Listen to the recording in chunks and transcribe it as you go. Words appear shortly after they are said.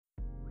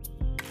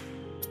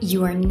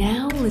You are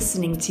now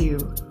listening to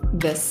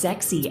The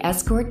Sexy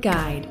Escort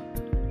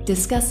Guide,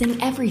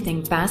 discussing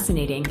everything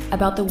fascinating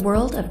about the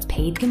world of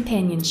paid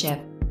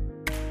companionship.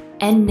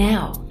 And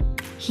now,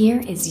 here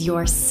is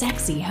your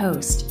sexy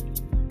host,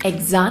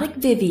 Exotic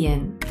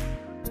Vivian.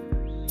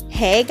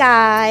 Hey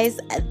guys,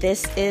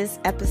 this is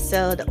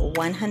episode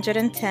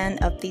 110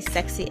 of the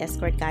Sexy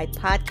Escort Guide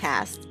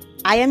podcast.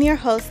 I am your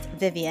host,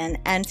 Vivian,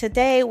 and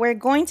today we're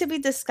going to be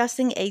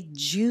discussing a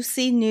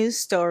juicy news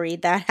story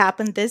that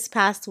happened this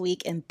past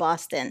week in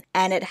Boston,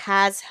 and it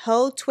has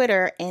whole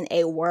Twitter in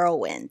a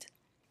whirlwind.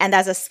 And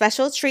as a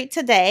special treat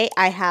today,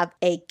 I have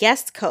a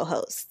guest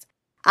co-host.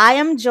 I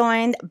am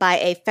joined by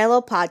a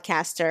fellow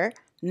podcaster,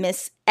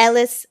 Miss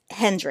Ellis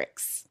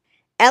Hendricks.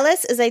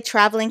 Ellis is a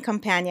traveling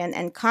companion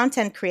and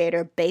content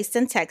creator based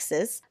in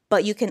Texas,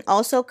 but you can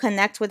also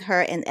connect with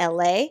her in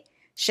LA,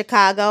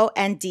 Chicago,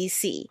 and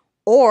DC.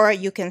 Or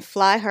you can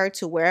fly her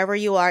to wherever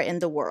you are in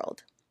the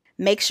world.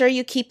 Make sure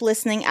you keep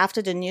listening after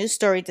the news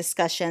story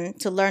discussion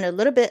to learn a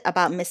little bit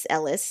about Miss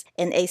Ellis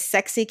in a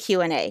sexy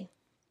Q&A.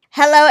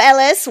 Hello,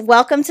 Ellis.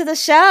 Welcome to the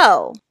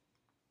show.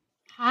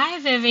 Hi,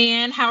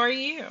 Vivian. How are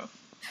you?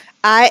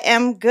 I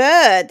am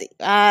good.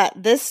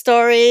 This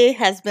story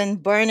has been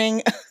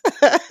burning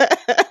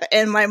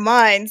in my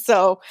mind,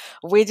 so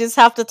we just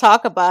have to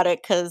talk about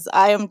it because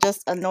I am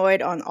just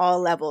annoyed on all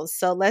levels.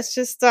 So let's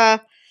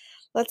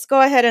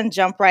go ahead and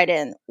jump right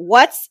in.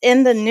 What's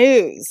in the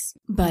news?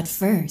 But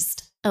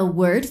first, a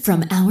word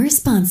from our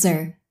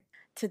sponsor.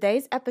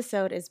 Today's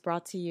episode is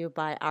brought to you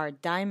by our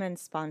diamond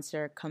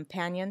sponsor,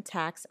 Companion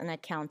Tax and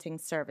Accounting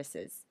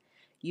Services.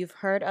 You've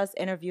heard us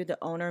interview the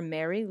owner,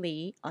 Mary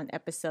Lee, on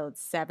episodes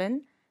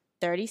 7,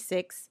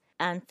 36,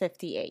 and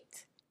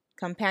 58.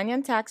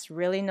 Companion Tax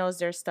really knows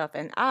their stuff,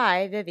 and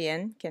I,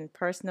 Vivian, can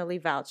personally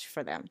vouch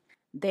for them.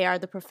 They are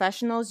the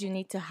professionals you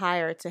need to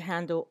hire to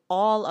handle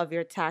all of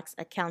your tax,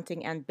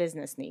 accounting, and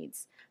business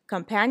needs.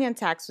 Companion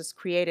Tax was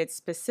created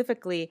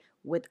specifically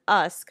with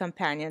us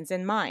companions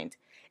in mind.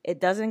 It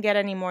doesn't get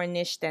any more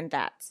niche than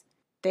that.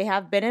 They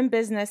have been in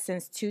business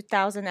since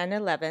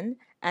 2011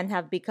 and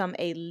have become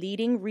a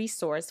leading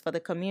resource for the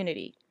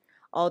community.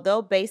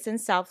 Although based in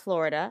South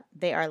Florida,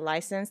 they are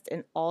licensed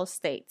in all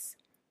states.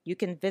 You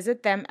can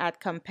visit them at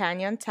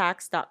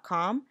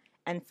companiontax.com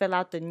and fill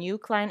out the new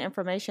client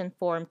information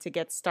form to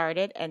get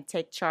started and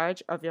take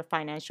charge of your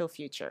financial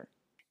future.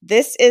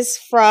 This is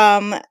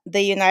from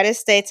the United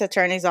States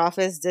Attorney's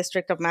Office,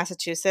 District of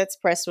Massachusetts,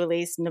 press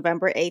release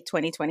November 8,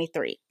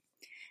 2023.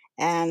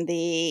 And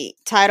the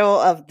title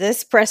of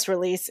this press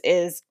release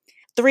is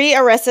 3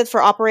 Arrested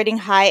for Operating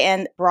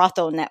High-End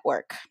Brothel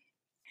Network.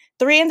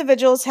 3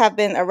 individuals have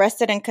been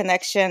arrested in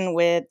connection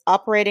with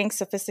operating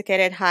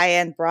sophisticated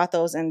high-end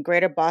brothels in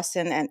Greater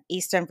Boston and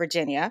Eastern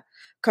Virginia.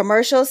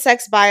 Commercial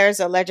sex buyers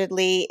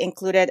allegedly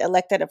included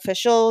elected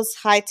officials,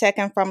 high-tech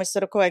and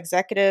pharmaceutical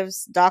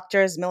executives,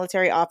 doctors,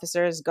 military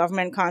officers,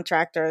 government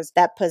contractors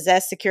that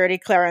possess security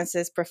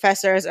clearances,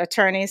 professors,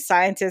 attorneys,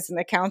 scientists, and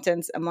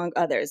accountants, among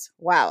others.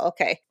 Wow,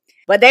 okay.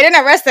 But they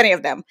didn't arrest any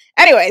of them.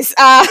 Anyways,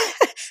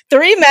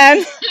 3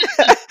 men,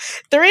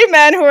 3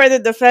 men who are the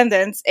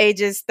defendants,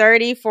 ages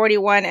 30,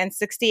 41, and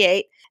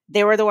 68.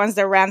 They were the ones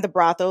that ran the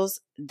brothels.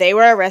 They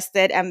were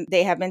arrested and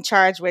they have been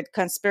charged with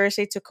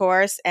conspiracy to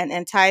coerce and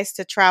entice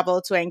to travel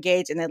to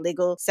engage in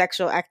illegal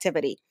sexual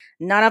activity.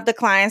 None of the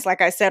clients, like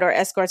I said, or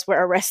escorts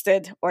were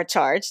arrested or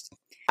charged.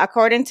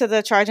 According to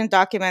the charging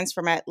documents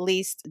from at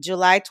least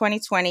July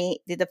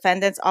 2020, the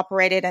defendants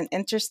operated an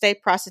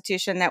interstate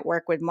prostitution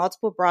network with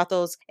multiple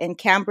brothels in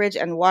Cambridge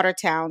and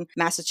Watertown,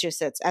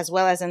 Massachusetts, as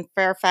well as in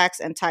Fairfax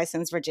and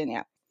Tysons,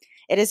 Virginia.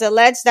 It is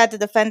alleged that the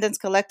defendants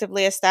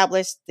collectively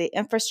established the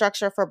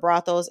infrastructure for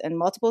brothels in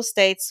multiple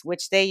states,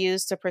 which they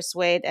used to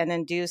persuade and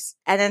induce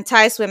and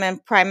entice women,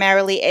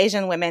 primarily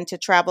Asian women, to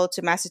travel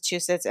to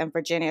Massachusetts and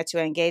Virginia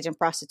to engage in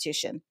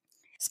prostitution.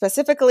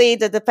 Specifically,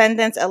 the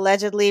defendants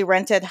allegedly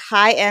rented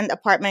high-end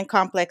apartment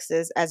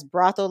complexes as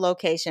brothel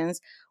locations,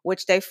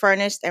 which they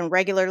furnished and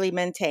regularly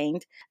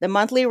maintained. The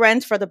monthly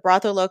rent for the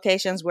brothel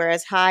locations were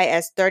as high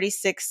as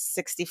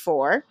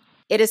 $36.64.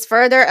 It is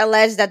further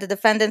alleged that the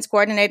defendants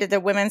coordinated the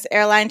women's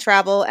airline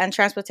travel and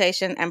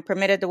transportation and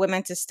permitted the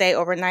women to stay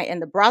overnight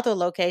in the brothel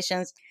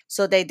locations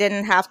so they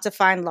didn't have to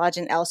find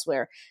lodging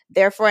elsewhere,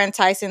 therefore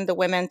enticing the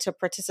women to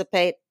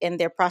participate in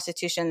their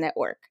prostitution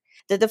network.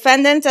 The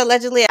defendants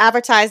allegedly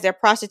advertised their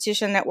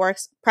prostitution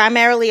networks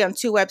primarily on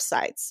 2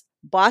 websites,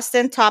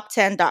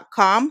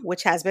 BostonTop10.com,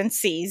 which has been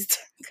seized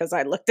because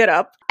I looked it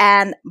up,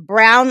 and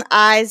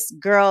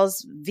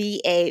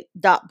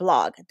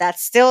BrownEyesGirlsVA.blog.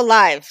 That's still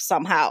live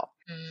somehow.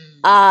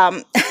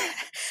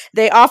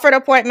 They offered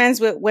appointments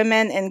with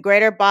women in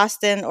Greater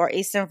Boston or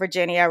Eastern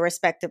Virginia,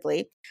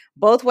 respectively.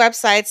 Both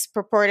websites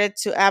purported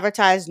to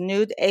advertise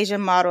nude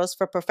Asian models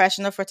for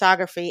professional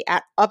photography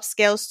at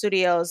upscale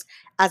studios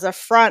as a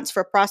front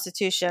for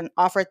prostitution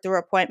offered through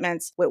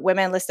appointments with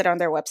women listed on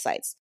their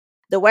websites.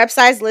 The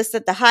websites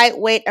listed the height,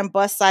 weight, and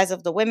bust size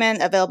of the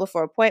women available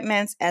for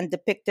appointments and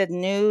depicted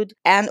nude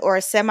and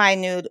or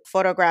semi-nude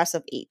photographs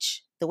of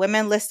each. The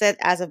women listed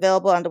as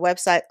available on the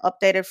website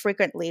updated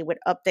frequently with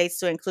updates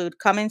to include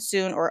coming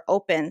soon or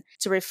open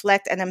to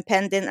reflect an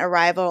impending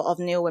arrival of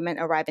new women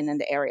arriving in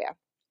the area.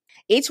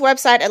 Each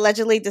website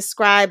allegedly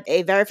described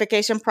a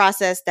verification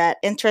process that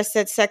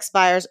interested sex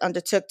buyers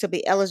undertook to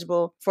be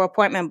eligible for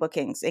appointment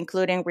bookings,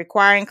 including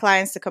requiring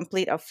clients to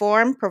complete a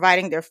form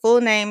providing their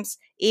full names,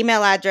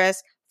 email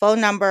address,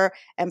 phone number,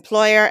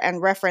 employer,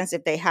 and reference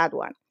if they had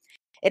one.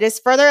 It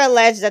is further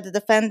alleged that the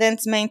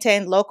defendants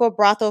maintained local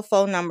brothel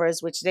phone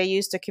numbers, which they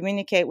used to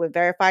communicate with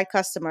verified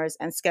customers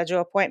and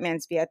schedule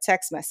appointments via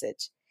text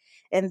message.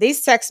 In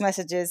these text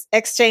messages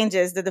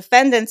exchanges, the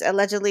defendants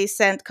allegedly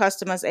sent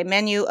customers a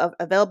menu of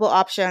available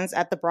options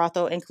at the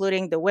brothel,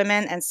 including the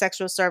women and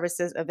sexual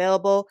services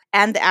available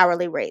and the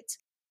hourly rate.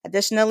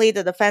 Additionally,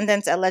 the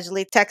defendants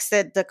allegedly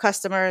texted the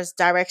customers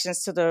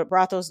directions to the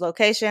brothel's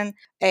location,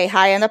 a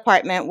high-end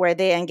apartment where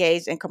they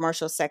engaged in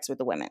commercial sex with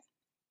the women.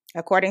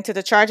 According to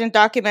the charging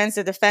documents,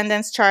 the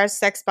defendants charged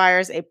sex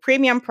buyers a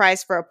premium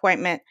price for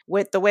appointment,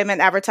 with the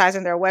women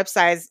advertising their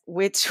websites,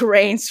 which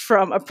ranged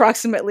from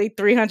approximately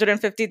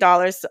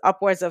 $350 to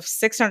upwards of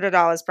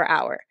 $600 per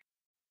hour.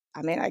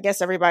 I mean, I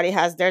guess everybody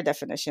has their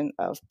definition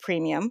of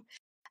premium.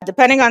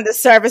 Depending on the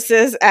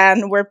services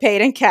and were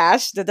paid in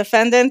cash, the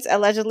defendants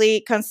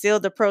allegedly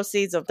concealed the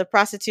proceeds of the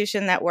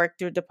prostitution network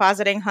through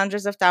depositing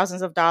hundreds of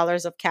thousands of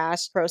dollars of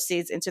cash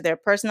proceeds into their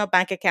personal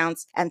bank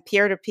accounts and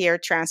peer-to-peer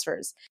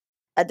transfers.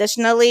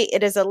 Additionally,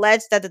 it is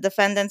alleged that the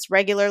defendants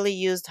regularly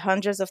used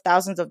hundreds of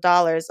thousands of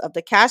dollars of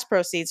the cash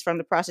proceeds from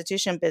the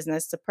prostitution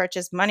business to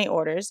purchase money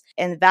orders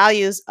in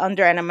values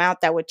under an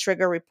amount that would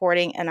trigger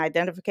reporting and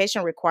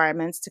identification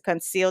requirements to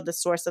conceal the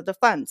source of the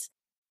funds.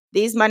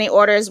 These money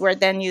orders were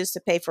then used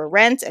to pay for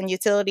rent and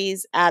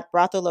utilities at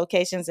brothel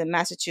locations in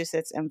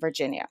Massachusetts and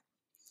Virginia.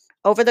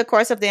 Over the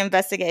course of the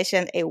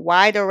investigation, a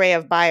wide array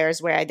of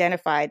buyers were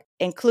identified,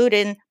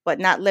 including but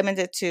not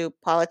limited to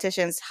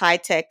politicians,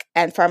 high-tech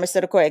and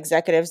pharmaceutical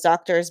executives,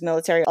 doctors,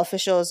 military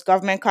officials,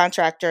 government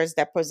contractors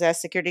that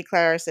possess security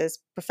clearances,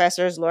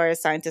 professors,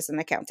 lawyers, scientists, and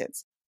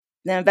accountants.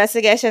 The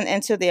investigation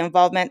into the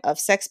involvement of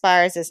sex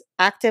buyers is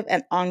active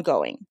and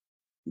ongoing.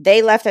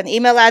 They left an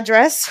email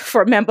address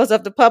for members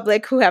of the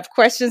public who have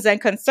questions and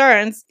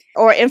concerns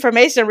or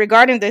information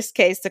regarding this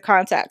case to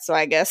contact. So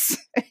I guess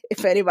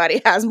if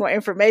anybody has more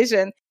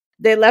information,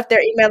 they left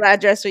their email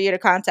address for you to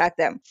contact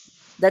them.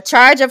 The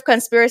charge of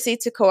conspiracy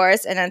to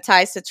coerce and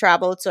entice to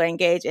travel to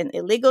engage in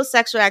illegal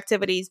sexual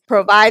activities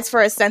provides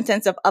for a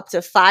sentence of up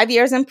to 5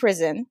 years in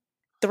prison,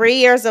 3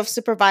 years of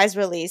supervised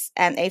release,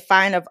 and a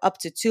fine of up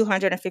to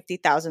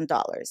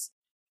 $250,000.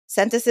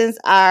 Sentences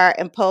are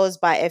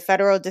imposed by a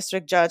federal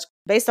district judge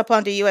based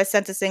upon the U.S.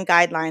 sentencing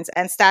guidelines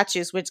and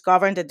statutes which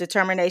govern the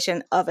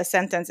determination of a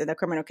sentence in a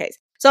criminal case.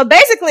 So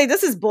basically,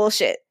 this is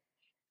bullshit.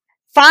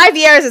 5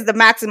 years is the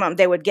maximum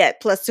they would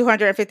get, plus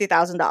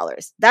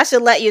 $250,000. That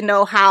should let you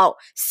know how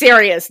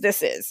serious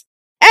this is.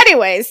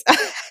 Anyways,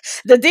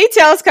 the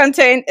details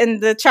contained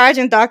in the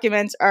charging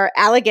documents are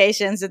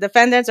allegations. The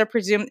defendants are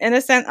presumed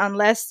innocent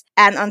unless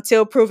and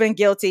until proven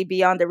guilty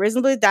beyond a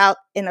reasonable doubt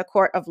in a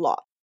court of law.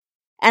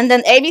 And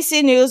then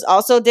ABC News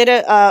also did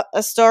a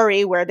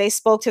story where they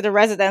spoke to the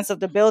residents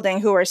of the building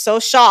who were so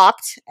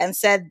shocked and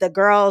said the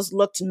girls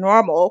looked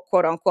normal,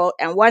 quote unquote.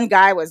 And one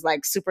guy was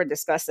like super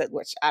disgusted,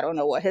 which I don't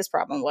know what his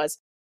problem was.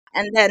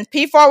 And then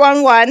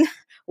P411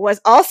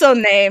 was also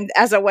named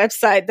as a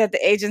website that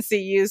the agency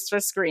used for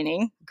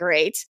screening.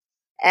 Great.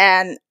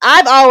 And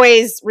I've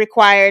always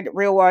required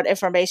real world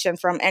information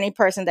from any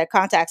person that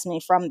contacts me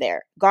from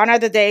there. Gone are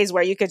the days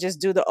where you could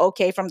just do the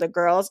okay from the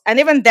girls. And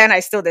even then, I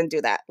still didn't do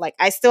that. Like,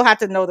 I still had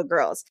to know the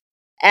girls.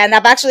 And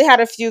I've actually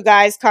had a few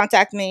guys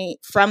contact me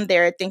from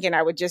there thinking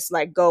I would just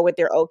like go with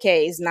their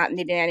okays, not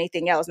needing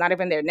anything else, not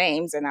even their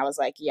names. And I was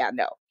like, yeah,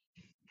 no.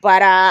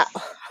 But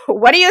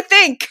what do you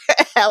think,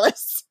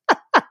 Ellis?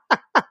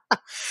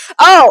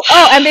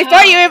 And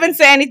before you even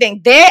say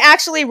anything, they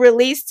actually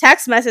released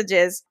text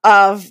messages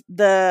of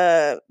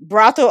the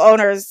brothel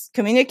owners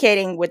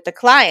communicating with the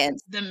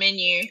clients. The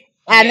menu.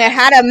 And Yeah, it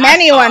had a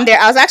menu I saw on there.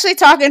 I was actually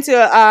talking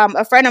to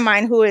a friend of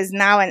mine who is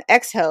now an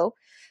ex-ho.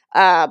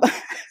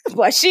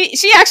 But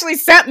she actually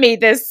sent me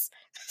this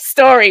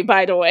story,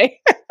 by the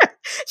way.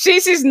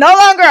 She's no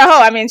longer a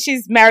hoe. I mean,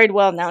 she's married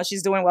well now.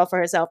 She's doing well for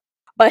herself.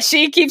 But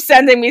she keeps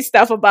sending me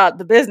stuff about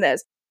the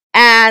business.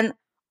 And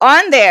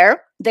on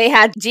there, they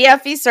had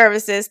GFE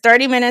services,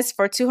 30 minutes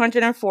for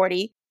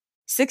 $240,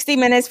 60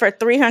 minutes for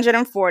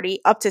 $340,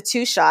 up to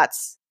 2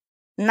 shots,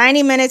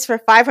 90 minutes for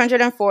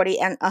 $540,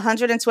 and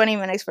 120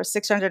 minutes for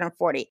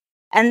 $640.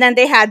 And then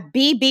they had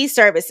BB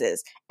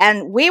services.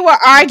 And we were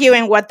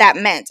arguing what that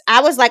meant.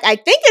 I was like, I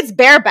think it's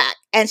bareback.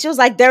 And she was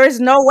like, there is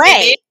no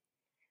way.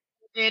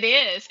 It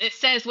is. It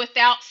says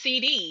without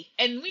CD.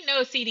 And we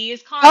know CD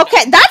is condom.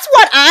 Okay, that's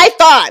what I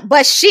thought.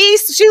 But It's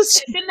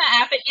in the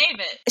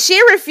affidavit.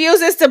 she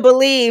refuses to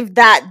believe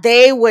that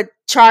they would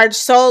charge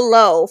so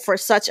low for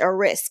such a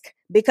risk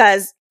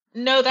because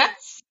No,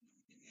 that's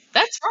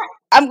right.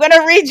 I'm going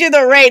to read you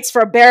the rates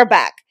for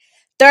bareback.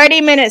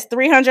 30 minutes,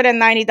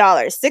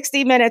 $390.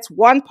 60 minutes,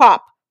 1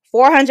 pop,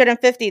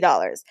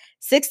 $450.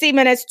 60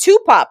 minutes, 2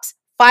 pops,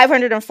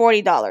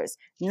 $540.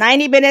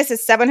 90 minutes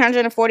is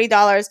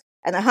 $740,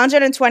 and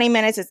 120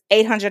 minutes is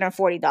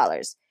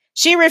 $840.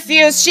 She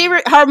refused.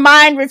 Her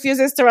mind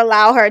refuses to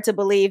allow her to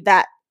believe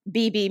that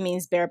BB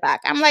means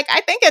bareback. I'm like,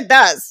 I think it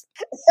does.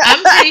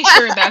 I'm pretty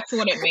sure that's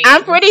what it means.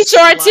 I'm pretty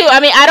sure too. I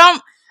mean, I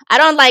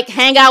don't like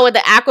hang out with the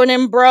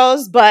acronym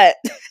bros, but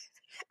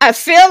I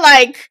feel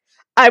like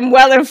I'm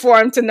well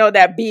informed to know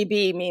that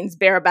BB means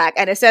bareback,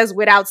 and it says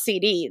without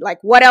CD. Like,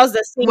 what else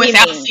does CD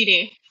without mean?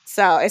 CD.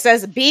 So it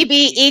says BB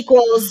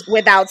equals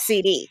without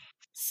CD.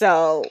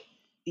 So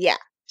yeah.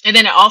 And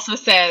then it also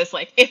says,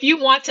 like, if you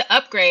want to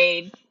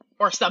upgrade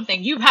or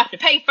something, you have to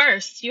pay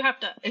first. You have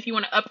to, if you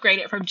want to upgrade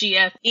it from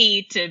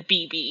GFE to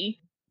BB.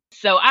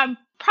 So I'm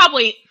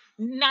probably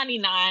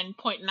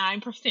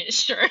 99.9%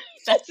 sure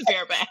that's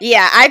bareback.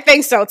 Yeah, I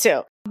think so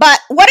too. But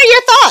what are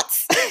your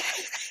thoughts?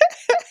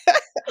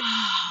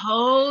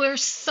 Oh,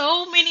 there's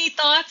so many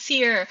thoughts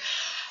here.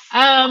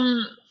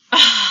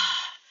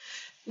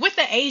 With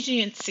the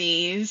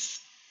agencies,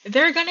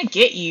 they're going to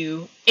get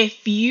you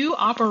if you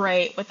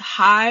operate with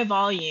high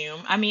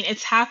volume. I mean,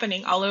 it's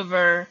happening all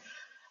over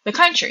the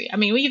country. I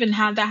mean, we even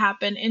had that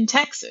happen in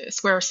Texas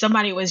where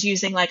somebody was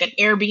using like an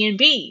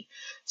Airbnb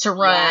to run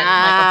like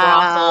a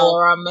brothel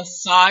or a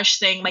massage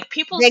thing. Like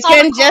people They saw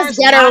couldn't just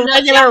get a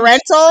regular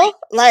rental.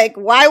 Like,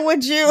 why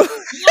would you?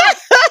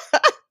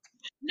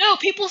 No,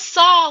 people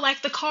saw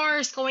like the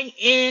cars going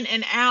in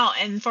and out,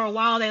 and for a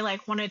while they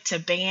like wanted to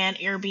ban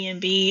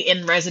Airbnb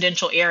in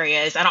residential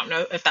areas. I don't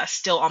know if that's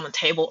still on the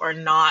table or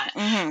not,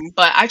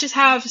 but I just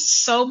have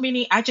so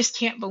many. I just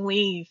can't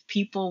believe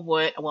people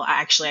would. Well,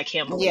 actually, I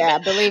can't believe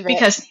it. Believe it,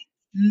 because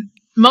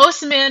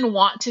most men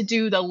want to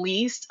do the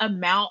least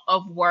amount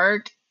of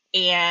work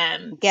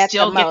and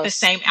still get the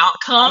same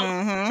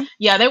outcome.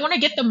 Yeah, they want to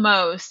get the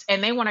most,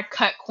 and they want to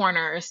cut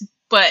corners.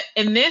 But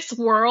in this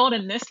world,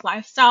 in this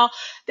lifestyle,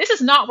 this is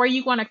not where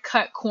you want to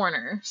cut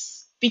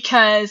corners,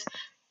 because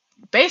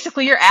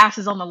basically your ass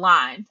is on the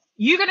line.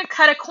 You're going to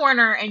cut a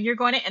corner and you're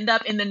going to end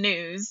up in the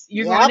news.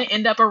 You're going to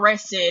end up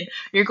arrested.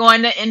 You're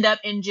going to end up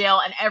in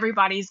jail, and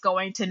everybody's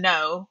going to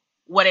know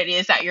what it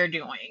is that you're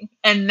doing.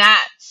 And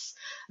that's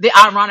the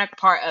ironic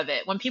part of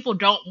it. When people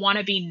don't want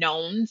to be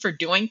known for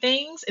doing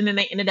things, and then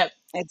they ended up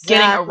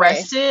getting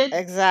arrested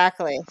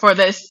for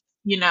this,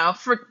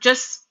 for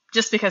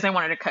just because they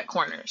wanted to cut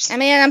corners. I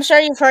mean, I'm sure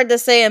you've heard the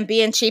saying,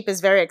 being cheap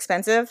is very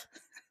expensive.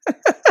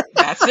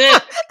 That's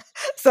it.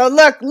 So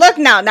look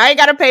now. Now you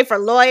got to pay for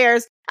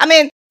lawyers. I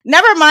mean,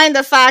 never mind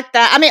the fact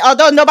that,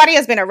 although nobody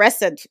has been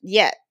arrested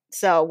yet,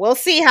 so we'll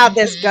see how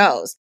this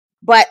goes.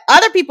 But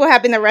other people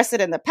have been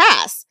arrested in the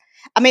past.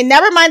 I mean,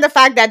 never mind the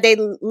fact that they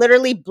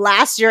literally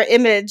blast your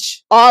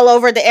image all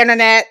over the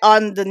internet,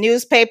 on the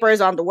newspapers,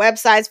 on the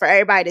websites for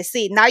everybody to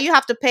see. Now you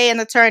have to pay an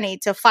attorney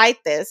to fight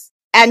this.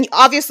 And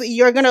obviously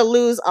you're going to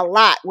lose a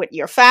lot with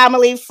your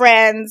family,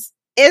 friends.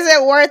 Is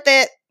it worth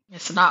it?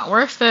 It's not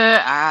worth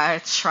it. I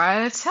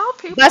try to tell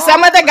people. But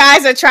some of the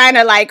guys are trying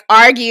to like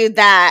argue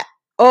that,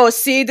 oh,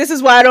 see, this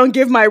is why I don't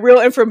give my real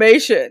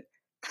information.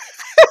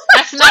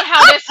 That's not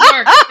how this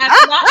works.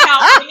 That's not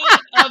how any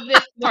of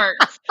this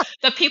works.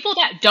 The people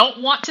that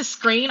don't want to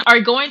screen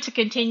are going to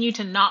continue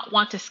to not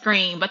want to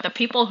screen, but the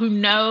people who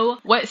know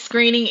what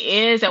screening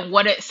is and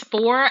what it's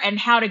for and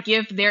how to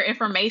give their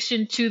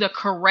information to the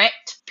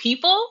correct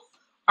people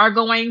are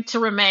going to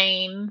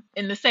remain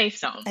in the safe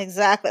zone.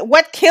 Exactly.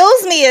 What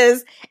kills me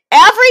is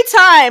every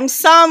time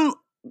some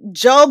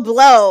Joe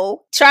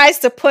Blow tries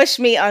to push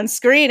me on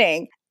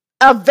screening,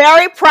 a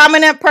very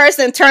prominent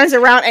person turns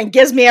around and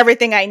gives me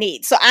everything I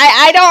need. So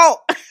I don't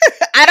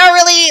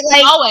really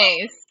like,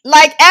 always,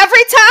 like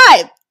every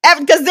time,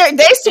 because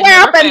they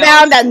swear up and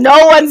down that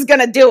no one's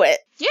gonna do it.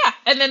 Yeah,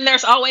 and then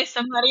there's always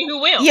somebody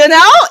who will.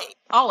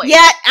 Always.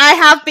 Yet I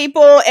have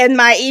people in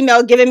my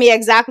email giving me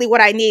exactly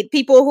what I need.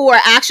 People who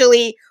are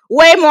actually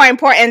way more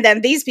important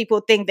than these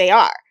people think they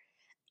are.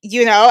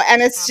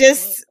 And it's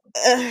just.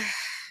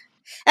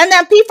 And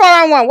then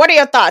P401, what are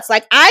your thoughts?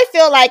 Like, I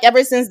feel like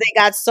ever since they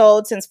got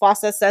sold, since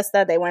Foster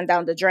Sesta, they went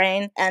down the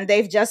drain, and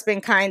they've just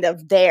been kind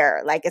of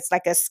there. Like, it's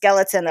like a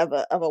skeleton of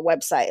a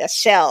website, a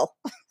shell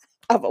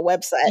of a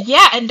website.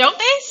 Yeah, and don't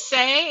they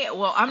say,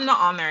 well, I'm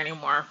not on there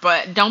anymore,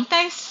 but don't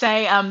they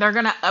say they're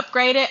going to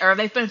upgrade it, or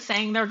they've been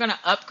saying they're going to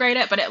upgrade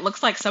it, but it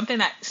looks like something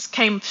that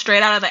came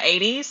straight out of the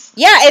 80s?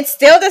 Yeah, it's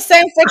still the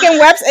same freaking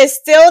website. It's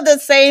still the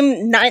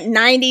same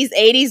 90s,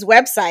 80s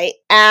website,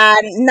 and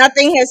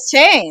nothing has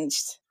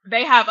changed.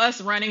 They have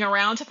us running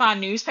around to find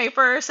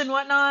newspapers and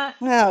whatnot.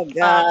 Oh,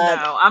 God.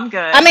 No, I'm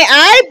good. I mean,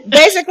 I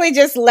basically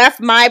just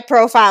left my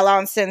profile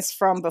on since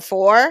from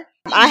before.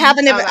 I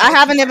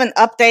haven't even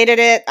updated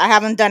it. I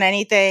haven't done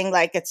anything.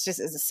 Like, it's the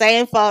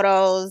same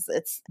photos.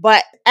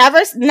 But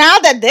now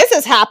that this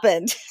has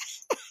happened,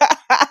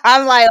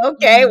 I'm like,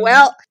 okay,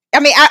 well, I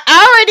mean,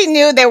 I already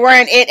knew they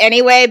weren't it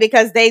anyway,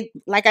 because they,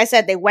 like I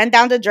said, they went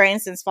down the drain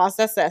since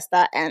Foster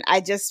Sesta. And I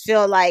just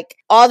feel like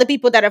all the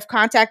people that have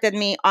contacted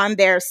me on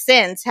there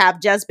since have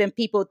just been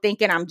people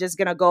thinking I'm just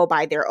going to go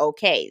by their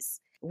okays.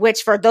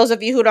 which for those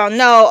of you who don't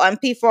know, on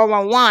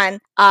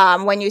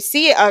P411, when you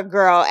see a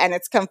girl and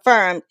it's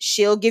confirmed,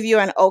 she'll give you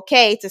an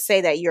okay to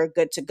say that you're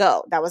good to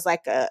go. That was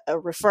like a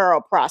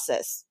referral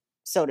process,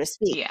 so to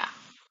speak. Yeah.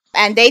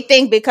 And they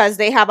think because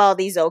they have all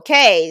these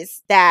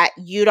okays that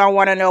you don't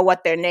want to know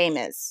what their name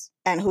is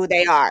and who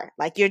they are.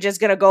 Like, you're just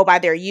going to go by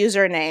their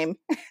username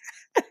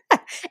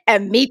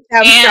and meet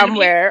them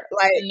somewhere.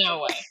 Like, no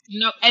way.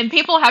 No. And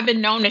people have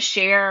been known to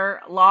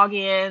share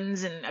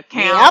logins and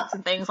accounts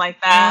and things like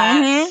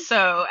that.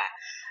 So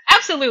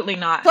absolutely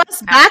not.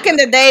 Plus, back in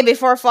the day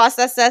before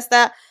FOSTA says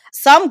that,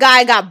 some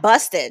guy got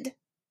busted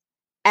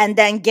and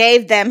then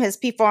gave them his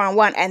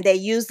P411 and they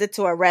used it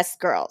to arrest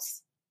girls.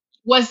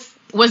 Was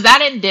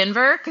that in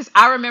Denver? Because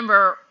I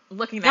remember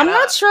looking that I'm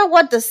not sure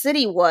what the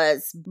city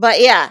was,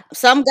 but yeah,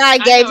 some guy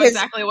gave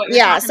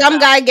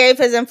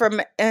his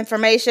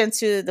information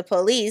to the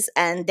police,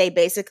 and they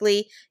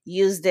basically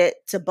used it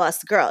to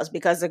bust girls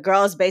because the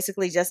girls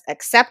basically just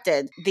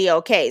accepted the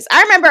okays.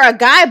 I remember a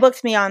guy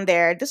booked me on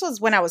there. This was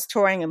when I was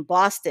touring in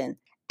Boston,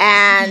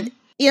 and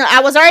you know,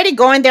 I was already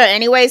going there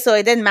anyway, so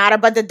it didn't matter.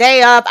 But the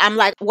day of, I'm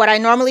like, what I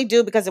normally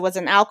do, because it was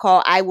an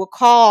alcohol, I will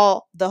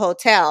call the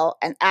hotel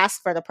and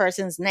ask for the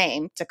person's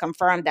name to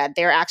confirm that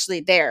they're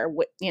actually there,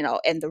 with, you know,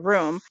 in the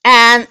room.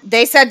 And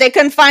they said they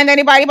couldn't find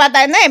anybody by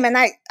that name. And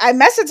I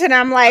messaged him.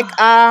 I'm like,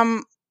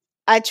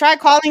 I tried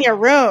calling your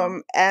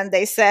room, and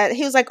they said,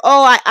 he was like,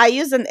 oh, I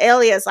use an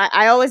alias.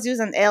 I always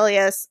use an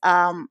alias.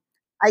 I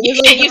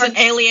usually use an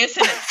alias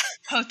in a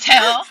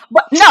hotel.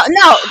 But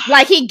no,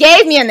 like, he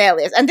gave me an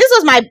alias, and this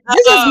was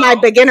my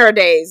beginner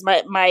days,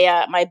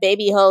 my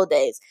baby hoe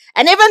days,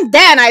 and even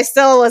then I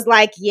still was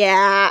like,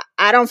 yeah,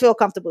 I don't feel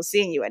comfortable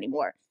seeing you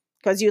anymore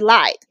because you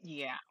lied.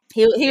 Yeah.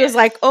 He was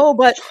like, oh,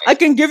 but I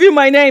can give you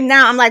my name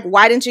now. I'm like,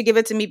 why didn't you give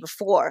it to me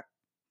before?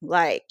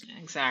 Like,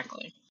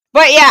 exactly.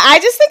 But yeah, I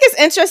just think it's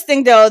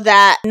interesting though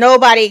that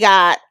nobody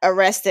got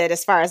arrested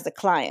as far as the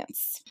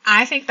clients.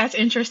 I think that's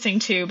interesting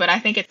too, but I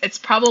think it's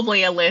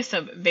probably a list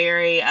of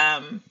very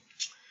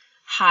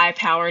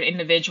high-powered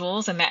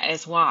individuals, and that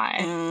is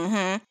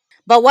why.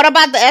 But what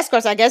about the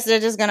escorts? I guess they're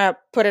just gonna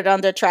put it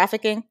under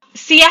trafficking.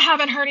 See, I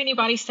haven't heard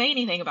anybody say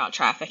anything about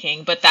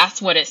trafficking, but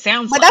that's what it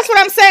sounds like. But that's what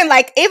I'm saying.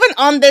 Like, even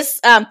on this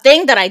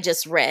thing that I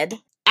just read,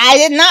 I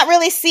did not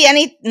really see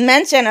any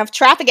mention of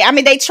trafficking. I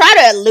mean, they try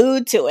to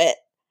allude to it,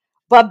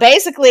 but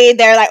basically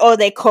they're like, oh,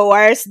 they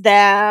coerce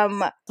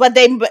them. But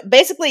they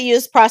basically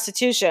use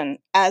prostitution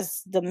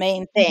as the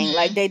main thing.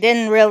 Like, they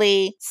didn't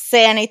really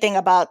say anything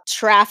about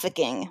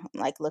trafficking.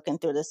 I'm like looking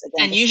through this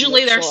again. And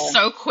usually they're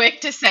so quick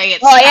to say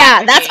it's trafficking.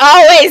 Yeah, that's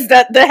always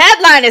the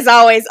headline is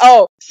always,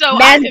 so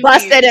men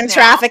busted in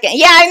trafficking.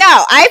 Yeah, I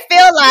know. I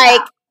feel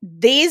like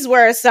these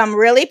were some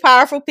really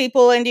powerful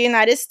people in the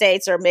United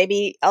States or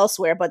maybe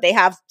elsewhere, but they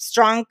have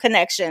strong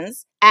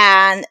connections.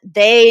 And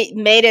they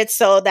made it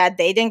so that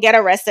they didn't get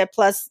arrested.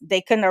 Plus,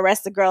 they couldn't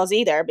arrest the girls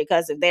either,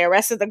 because if they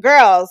arrested the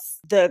girls,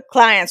 the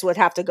clients would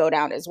have to go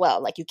down as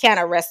well. Like, you can't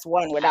arrest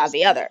one without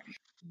the other.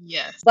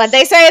 Yes. But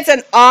they say it's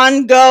an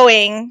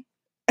ongoing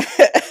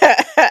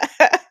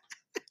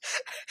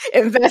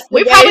investigation.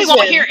 We probably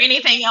won't hear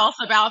anything else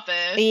about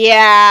this.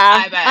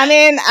 Yeah. I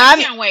mean,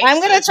 I'm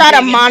going to try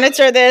to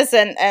monitor this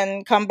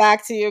and come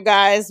back to you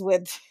guys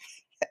with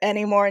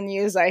any more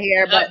news I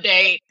hear, but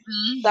update.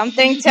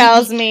 Something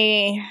tells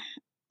me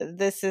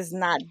this is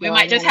not. We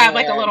might just have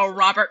like a little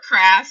Robert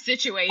Kraft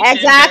situation.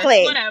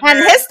 Exactly, and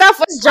his stuff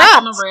was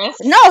dropped.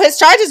 No, his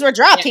charges were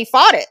dropped. Yeah. He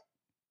fought it.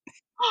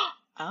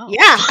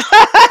 Yeah,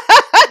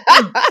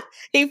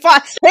 he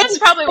fought. His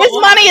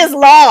money is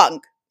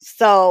long,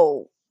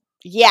 so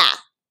yeah.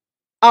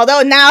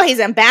 Although now he's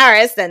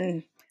embarrassed,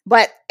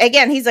 but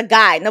again, he's a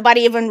guy.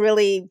 Nobody even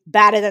really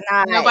batted an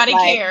eye. Nobody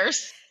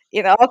cares.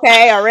 You know,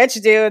 okay, a rich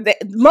dude.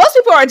 Most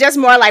people are just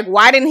more like,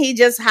 why didn't he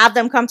just have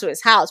them come to his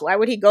house? Why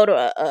would he go to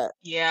a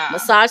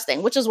massage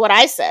thing? Which is what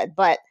I said.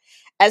 But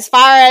as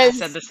far as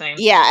I said the same.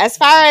 Yeah, as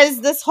far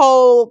as this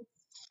whole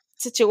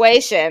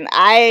situation,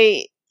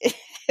 I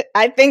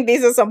think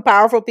these are some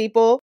powerful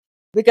people,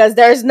 because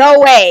there's no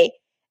way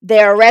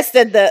they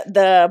arrested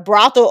the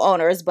brothel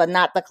owners, but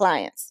not the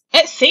clients.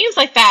 It seems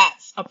like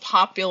that's a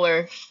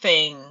popular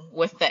thing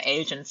with the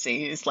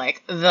agencies.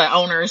 Like, the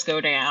owners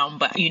go down,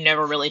 but you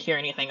never really hear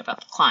anything about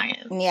the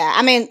clients. Yeah,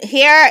 I mean,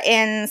 here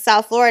in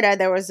South Florida,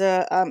 there was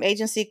a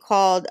agency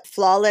called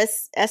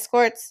Flawless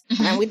Escorts,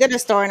 and we did a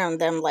story on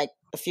them like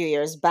a few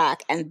years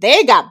back, and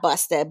they got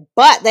busted,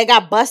 but they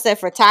got busted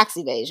for tax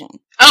evasion.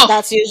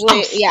 That's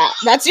usually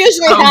that's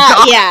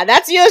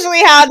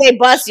usually how they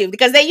bust you,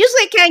 because they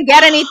usually can't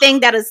get anything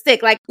that'll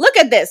stick. Like, look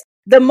at this.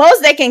 The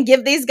most they can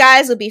give these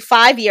guys would be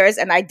 5 years,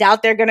 and I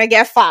doubt they're gonna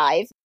get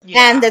 5.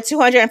 Yeah. And the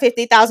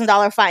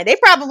 $250,000 fine. They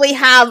probably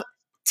have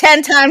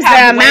 10 times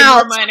the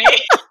amount money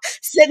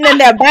sitting in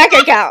their bank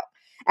account,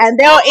 and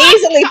they'll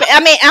easily. I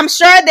mean, I'm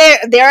sure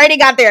they already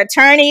got their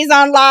attorneys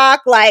on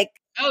lock. Like,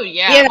 oh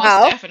yeah, you know,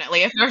 most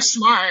definitely, if they're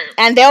smart,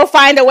 and they'll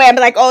find a way and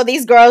be like, oh,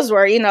 these girls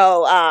were,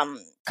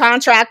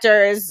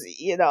 contractors.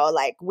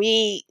 Like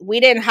we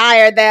didn't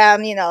hire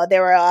them. They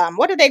were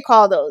what do they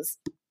call those?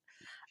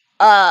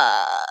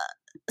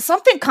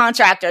 something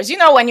contractors. You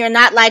know, when you're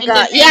not like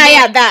that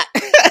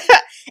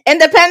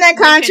independent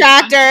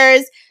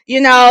contractors. You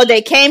know,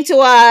 they came to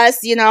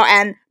us. You know,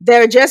 and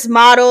they're just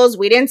models.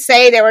 We didn't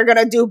say they were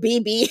gonna do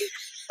BB.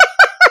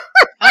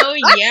 Oh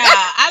yeah,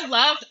 I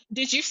loved.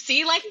 Did you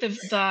see like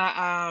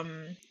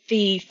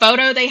the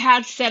photo they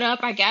had set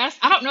up? I guess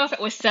I don't know if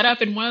it was set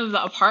up in one of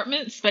the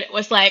apartments, but it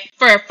was like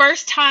for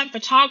first time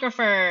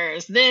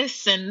photographers,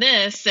 this, and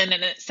then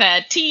it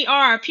said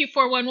TR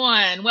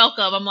P411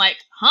 welcome. I'm like,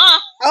 huh?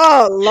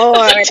 Oh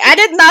Lord, I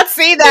did not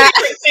see that.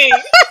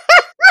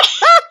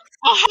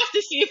 I'll have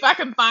to see if I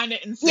can find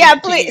it and send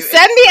it please to you.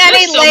 send me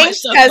any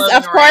links, because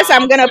of course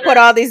I'm gonna put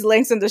all these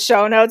links in the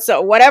show notes. So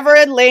whatever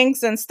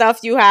links and stuff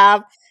you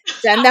have,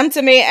 send them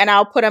to me and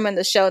I'll put them in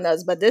the show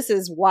notes. But this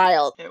is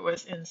wild. It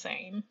was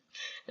insane.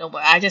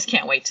 I just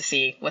can't wait to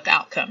see what the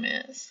outcome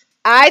is.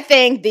 I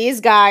think these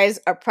guys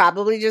are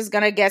probably just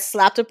going to get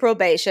slapped with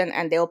probation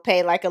and they'll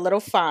pay like a little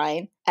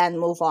fine and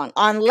move on.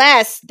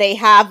 Unless they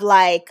have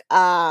like,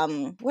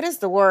 what is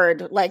the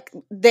word? Like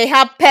they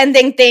have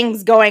pending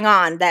things going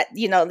on that,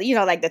 you know,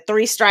 like the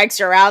 3 strikes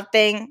you're out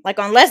thing. Like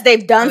unless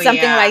they've done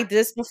something like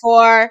this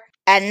before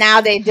and now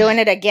they're doing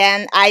it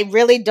again, I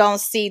really don't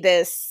see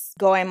this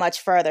going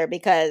much further,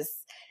 because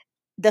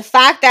the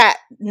fact that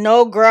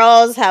no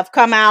girls have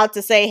come out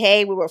to say,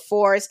 hey, we were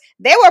forced,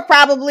 they were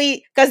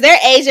probably, because they're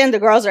Asian, the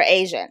girls are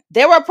Asian.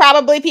 They were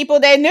probably people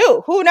they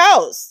knew. Who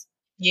knows?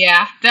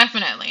 Yeah,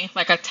 definitely.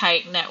 Like a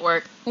tight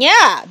network.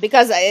 Yeah,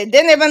 because I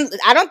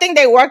don't think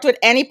they worked with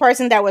any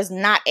person that was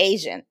not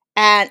Asian.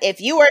 And if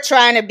you were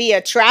trying to be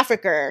a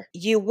trafficker,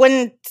 you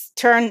wouldn't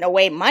turn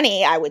away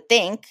money, I would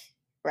think,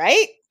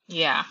 right?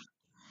 Yeah.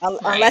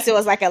 Unless it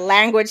was like a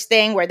language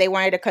thing where they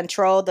wanted to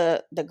control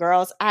the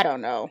girls. I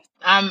don't know.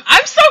 I'm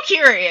so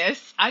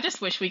curious. I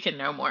just wish we could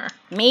know more.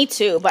 Me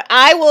too. But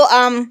I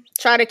will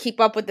try to keep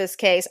up with this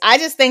case. I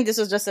just think this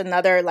was just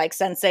another like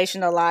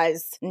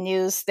sensationalized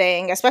news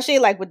thing, especially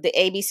like with the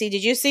ABC.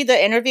 Did you see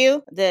the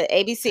interview? The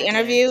ABC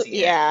interview?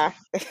 Yeah.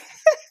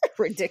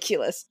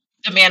 Ridiculous.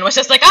 The man was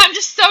just like, I'm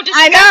just so disgusted.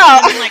 I know.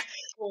 I'm like,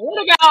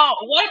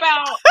 what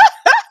about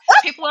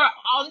people are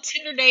on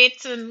Tinder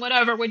dates and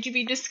whatever? Would you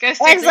be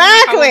disgusted?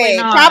 Exactly.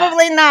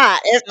 Probably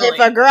not. If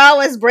a girl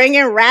was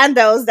bringing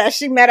randos that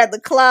she met at the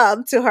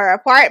club to her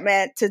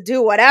apartment to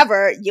do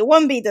whatever, you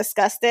wouldn't be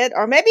disgusted.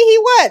 Or maybe he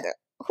would.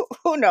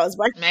 Who knows?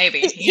 But maybe.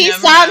 He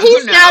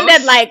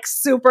sounded like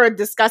super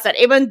disgusted,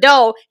 even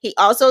though he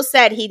also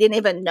said he didn't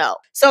even know.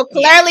 So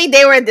clearly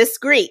they were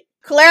discreet.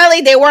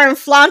 Clearly they weren't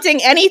flaunting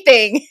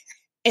anything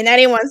in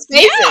anyone's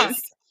faces. Yeah,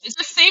 it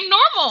just seemed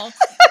normal.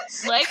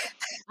 Like,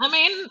 I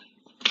mean,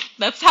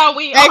 that's how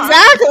we are.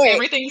 Exactly.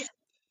 Everything's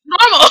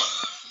normal.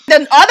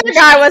 The other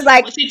guy was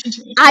like,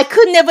 I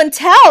couldn't even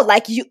tell.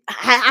 Like,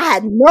 I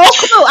had no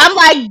clue. I'm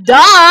like,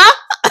 duh.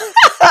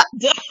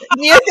 Do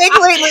you think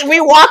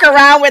we walk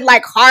around with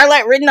like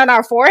harlot written on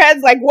our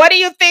foreheads? Like, what do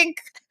you think?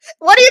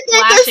 What do you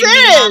think this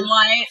is?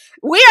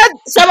 We are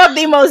some of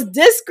the most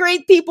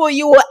discreet people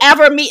you will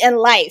ever meet in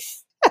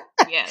life.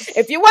 Yes.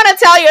 If you want to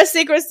tell your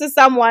secrets to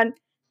someone,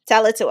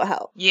 tell it to a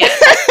hoe. Yes.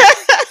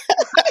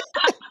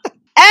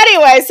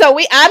 Anyway, so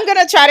I'm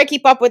going to try to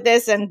keep up with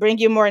this and bring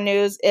you more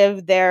news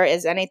if there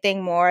is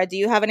anything more. Do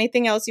you have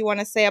anything else you want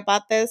to say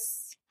about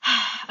this?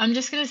 I'm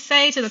just going to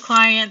say to the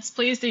clients,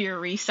 please do your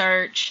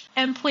research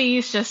and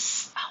please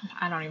just,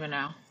 I don't even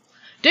know.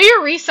 Do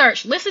your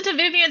research. Listen to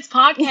Vivian's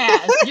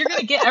podcast. You're going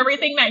to get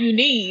everything that you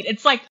need.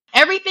 It's like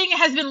everything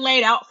has been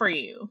laid out for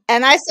you.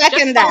 And I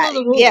second that.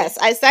 Yes,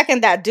 I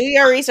second that. Do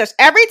your research.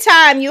 Every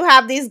time you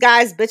have these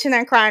guys bitching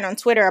and crying on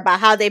Twitter about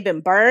how they've been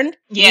burned,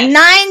 100%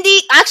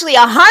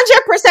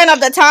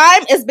 of the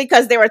time is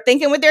because they were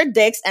thinking with their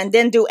dicks and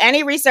didn't do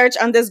any research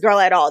on this girl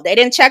at all. They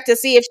didn't check to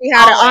see if she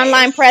had an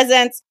online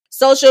presence,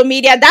 social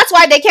media. That's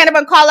why they can't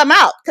even call them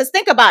out. Because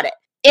think about it.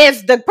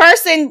 If the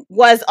person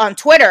was on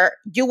Twitter,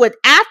 you would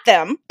at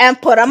them and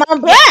put them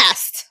on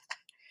blast.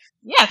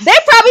 Yes. They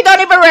probably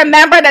don't even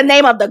remember the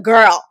name of the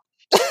girl.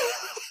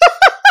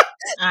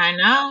 I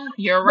know.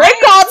 You're right.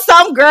 They called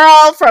some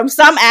girl from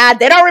some ad.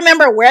 They don't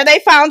remember where they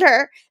found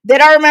her. They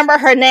don't remember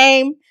her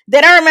name. They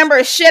don't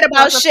remember shit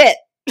about shit.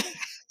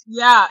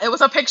 Yeah, it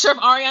was a picture of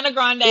Ariana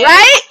Grande.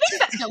 Right?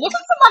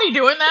 Wasn't somebody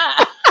doing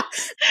that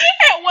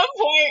at one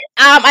point?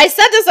 I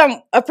said this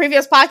on a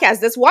previous podcast.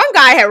 This one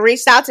guy had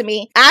reached out to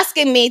me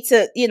asking me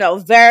to,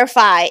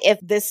 verify if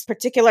this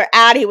particular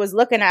ad he was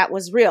looking at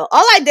was real.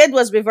 All I did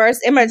was reverse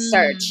image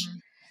search.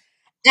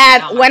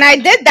 And when I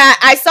did that,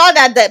 I saw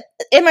that the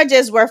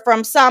images were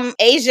from some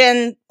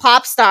Asian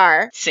pop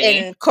star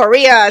in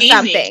Korea or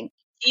something.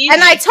 Easy.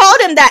 And I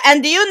told him that,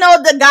 and do you know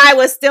the guy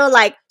was still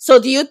like, so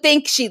do you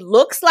think she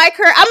looks like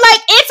her? I'm like,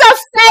 it's a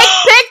fake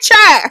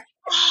picture.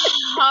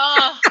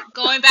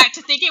 Going back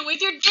to thinking with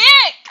your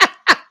dick.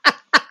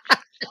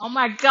 Oh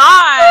my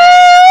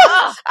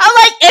God. I'm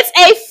like, it's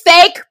a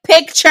fake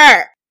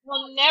picture.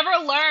 We'll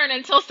never learn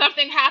until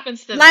something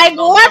happens to them. Like,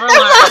 what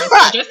the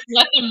fuck? Just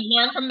let them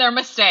learn from their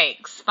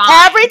mistakes. Fine.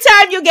 Every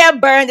time you get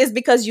burned is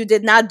because you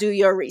did not do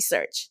your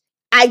research.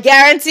 I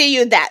guarantee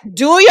you that.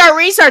 Do your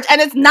research,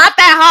 and it's not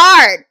that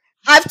hard.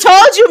 I've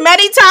told you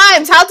many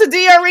times how to do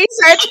your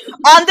research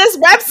on this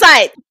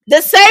website.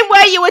 The same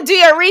way you would do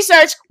your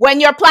research when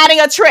you're planning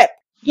a trip.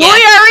 Yes. Do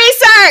your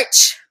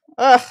research.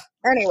 Ugh.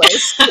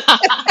 Anyways.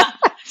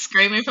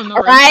 Screaming from the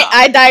rooftop. Right,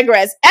 I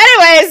digress.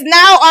 Anyways,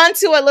 now on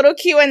to a little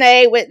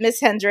Q&A with Miss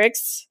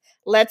Hendricks.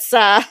 Let's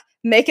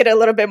make it a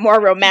little bit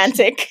more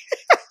romantic.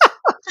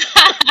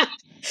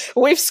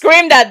 We've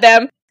screamed at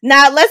them.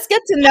 Now let's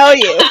get to know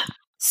you.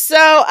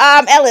 So,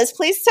 Ellis,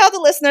 please tell the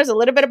listeners a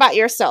little bit about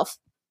yourself.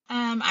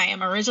 I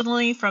am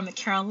originally from the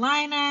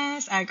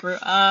Carolinas. I grew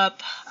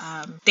up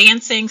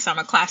dancing, so I'm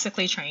a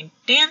classically trained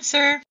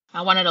dancer.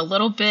 I wanted a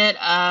little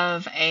bit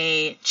of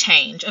a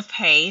change of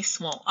pace.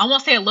 Well, I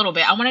won't say a little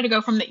bit. I wanted to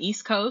go from the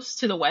East Coast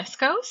to the West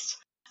Coast.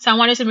 So I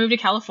wanted to move to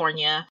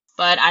California,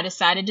 but I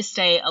decided to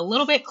stay a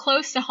little bit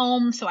close to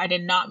home, so I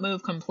did not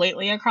move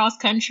completely across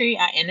country.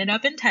 I ended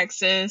up in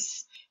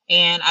Texas,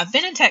 and I've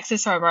been in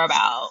Texas for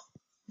about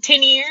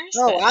 10 years.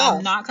 Oh, wow.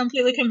 I'm not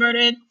completely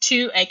converted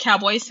to a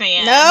Cowboys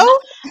fan. No?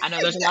 I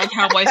know there's a lot of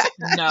Cowboys.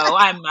 No,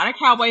 I'm not a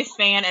Cowboys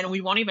fan, and we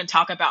won't even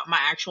talk about my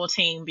actual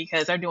team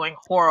because they're doing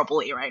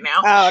horribly right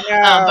now. Oh,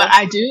 no. But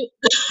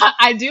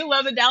I do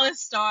love the Dallas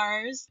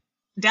Stars.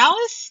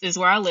 Dallas is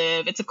where I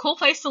live. It's a cool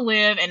place to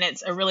live, and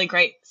it's a really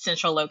great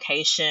central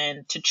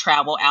location to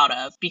travel out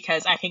of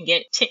because I can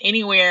get to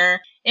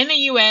anywhere in the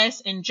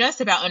U.S. in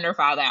just about under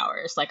 5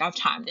 hours. Like, I've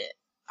timed it.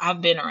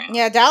 I've been around.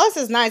 Yeah, Dallas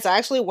is nice. I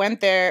actually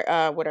went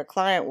there with a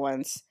client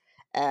once,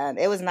 and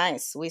it was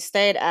nice. We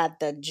stayed at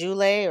the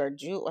Jule or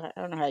I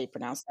don't know how you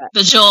pronounce that.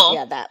 The Jewel.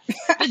 Yeah, that.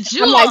 The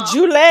Jewel. I'm like,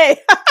 Jule.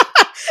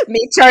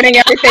 Me turning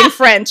everything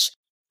French.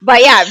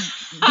 But yeah,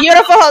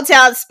 beautiful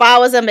hotel. The spa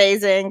was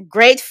amazing.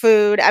 Great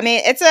food. I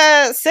mean, it's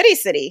a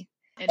city.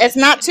 It's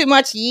not too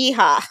much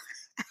yeehaw.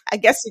 I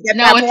guess you get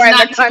that more in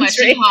the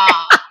country.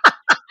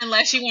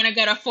 Unless you want to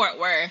go to Fort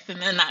Worth,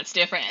 and then that's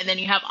different. And then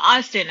you have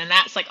Austin, and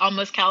that's like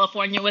almost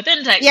California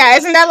within Texas. Yeah,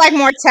 isn't that like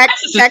more tech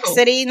cool.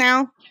 City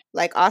now?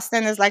 Like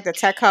Austin is like the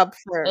tech hub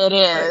for it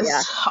is.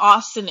 Yeah.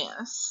 Austin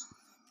is.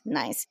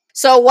 Nice.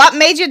 So what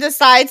made you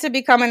decide to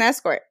become an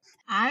escort?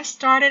 I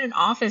started an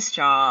office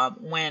job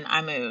when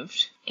I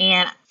moved.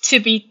 And to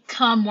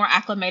become more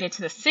acclimated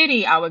to the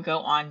city, I would go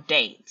on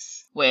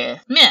dates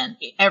with men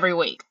every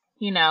week,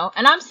 you know?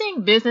 And I'm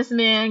seeing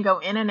businessmen go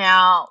in and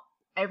out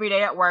every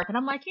day at work. And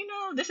I'm like,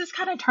 this is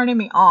kind of turning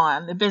me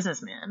on, the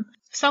businessmen.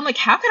 So I'm like,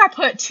 how could I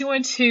put 2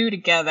 and 2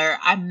 together?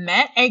 I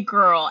met a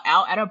girl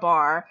out at a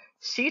bar.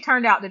 She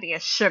turned out to be a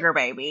sugar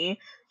baby.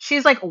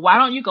 She's like, why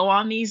don't you go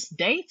on these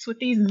dates with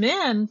these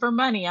men for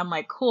money? I'm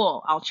like,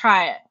 cool, I'll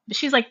try it. But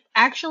she's like,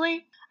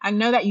 actually, I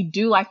know that you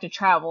do like to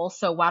travel,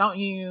 so why don't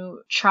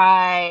you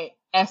try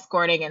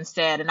escorting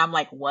instead? And I'm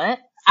like, what?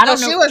 I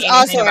don't know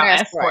anything about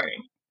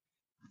escorting.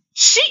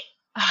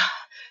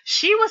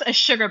 She was a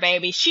sugar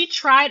baby. She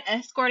tried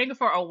escorting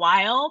for a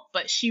while,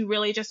 but she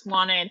really just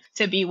wanted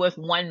to be with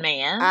one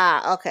man.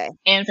 Ah, okay.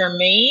 And for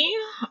me,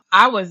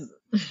 I was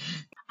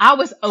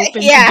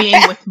open to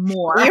being with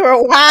more. You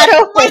were wide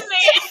open.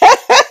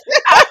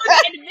 I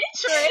was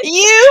adventurous.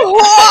 You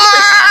were.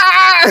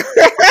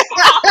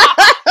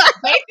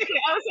 Basically,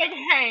 I was like,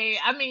 hey,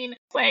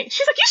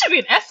 she's like, you should be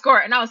an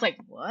escort. And I was like,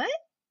 what?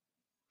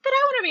 But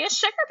I want to be a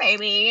sugar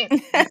baby.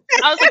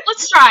 I was like,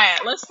 let's try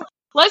it.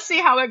 Let's see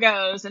how it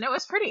goes. And it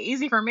was pretty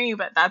easy for me,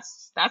 but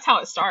that's how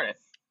it started.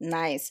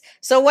 Nice.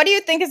 So what do you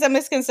think is a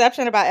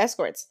misconception about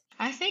escorts?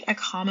 I think a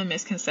common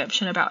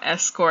misconception about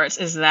escorts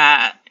is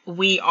that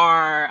we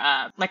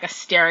are like a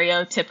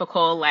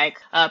stereotypical, like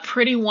a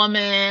pretty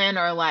woman,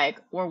 or like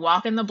we're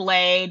walking the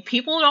blade.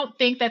 People don't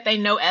think that they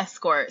know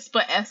escorts,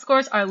 but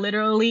escorts are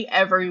literally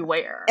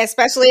everywhere.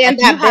 Especially in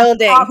that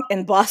building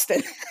in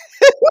Boston.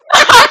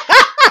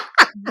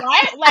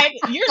 Right? Like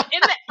you're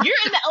in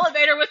the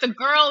elevator with a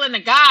girl and a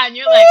guy, and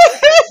you're like,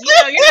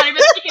 you're not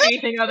even thinking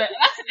anything of it.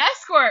 That's an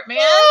escort, man.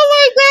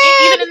 Oh my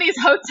God. Even in these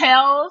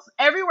hotels,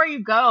 everywhere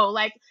you go,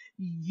 like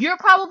you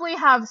probably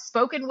have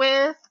spoken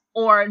with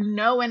or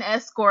know an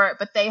escort,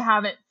 but they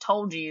haven't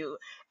told you,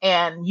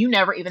 and you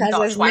never even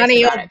thought twice about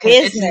it.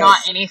 It's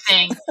not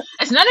anything.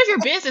 It's none of your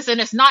business, and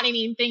it's not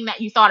anything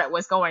that you thought it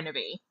was going to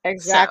be.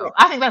 Exactly. So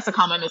I think that's a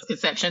common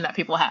misconception that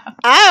people have.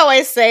 I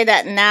always say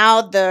that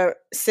now the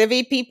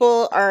civvy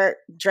people are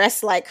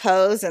dressed like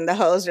hoes, and the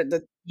hoes are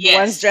the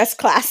ones dressed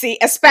classy,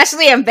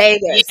 especially in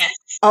Vegas. Yes.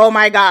 Oh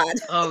my God.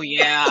 Oh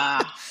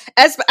yeah.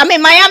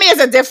 Miami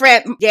is a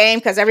different game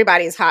because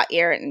everybody's hot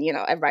here, and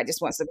everybody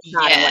just wants to be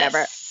hot and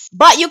whatever.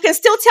 But you can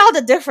still tell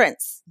the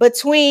difference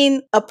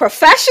between a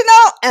professional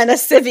and a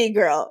civvy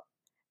girl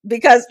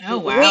because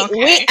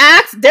we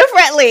act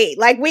differently.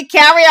 Like we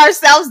carry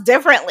ourselves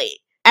differently.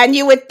 And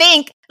you would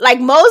think, like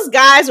most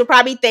guys would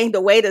probably think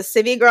the way the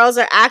civvy girls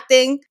are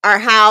acting are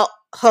how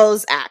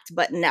hoes act,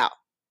 but no.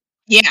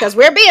 Yeah. Because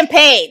we're being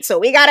paid, so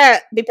we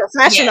gotta be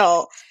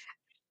professional.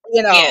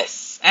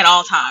 Yes, at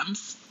all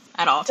times.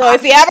 So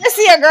if you ever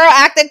see a girl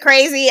acting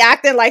crazy,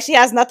 acting like she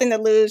has nothing to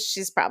lose,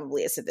 she's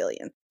probably a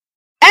civilian.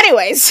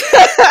 Anyways.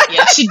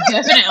 Yeah, she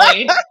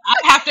definitely. I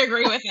have to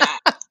agree with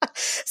that.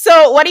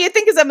 So what do you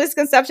think is a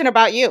misconception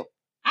about you?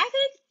 I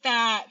think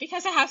that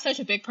because I have such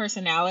a big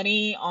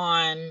personality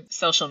on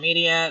social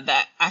media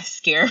that I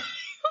scare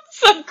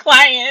some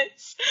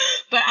clients,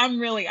 but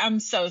I'm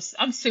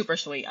super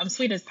sweet. I'm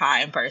sweet as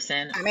pie in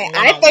person. I mean,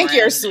 I think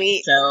you're One-on-one.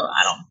 sweet. So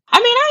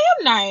I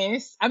am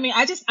nice. I mean,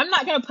 I'm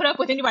not going to put up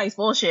with anybody's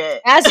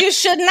bullshit. As you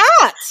should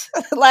not.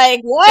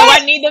 Like, what?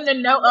 So I need them to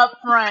know up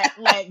front,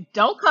 like,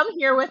 don't come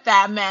here with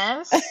that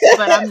mess,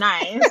 but I'm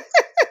nice.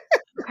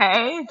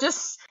 Okay?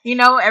 Just,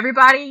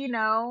 everybody,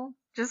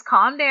 just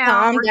calm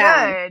down. We're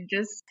good.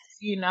 Just,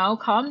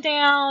 calm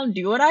down,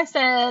 do what I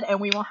said, and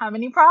we won't have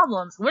any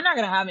problems. We're not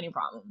going to have any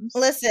problems.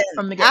 Listen,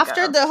 from the get-go.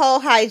 After the whole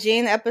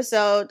hygiene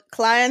episode,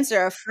 clients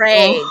are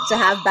afraid to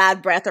have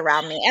bad breath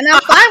around me, and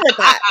I'm fine with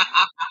that.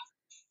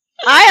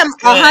 I am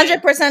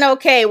 100%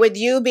 okay with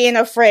you being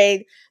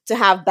afraid to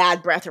have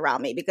bad breath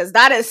around me, because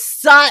that is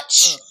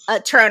such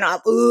a turn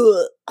off.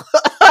 Nobody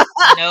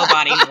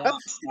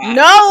wants that.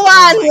 No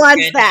one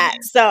wants that.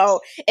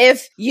 So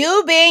if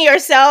you being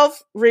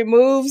yourself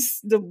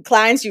removes the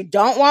clients you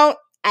don't want,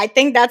 I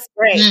think that's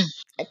great.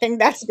 I think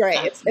that's great.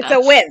 It's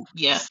a win.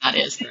 Yes, that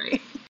is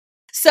great.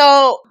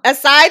 So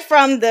aside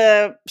from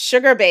the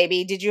sugar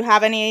baby, did you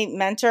have any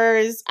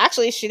mentors?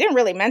 Actually, she didn't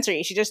really mentor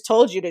you. She just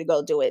told you to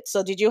go do it.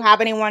 So did you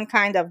have anyone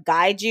kind of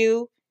guide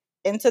you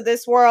into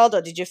this world,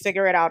 or did you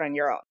figure it out on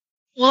your own?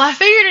 Well, I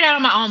figured it out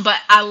on my own, but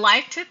I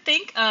like to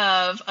think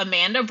of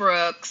Amanda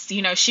Brooks.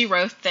 She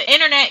wrote the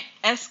Internet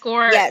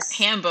Escort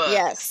Handbook.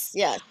 Yes.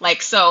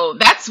 Like, so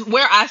that's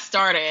where I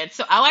started.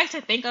 So I like to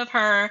think of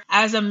her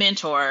as a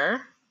mentor.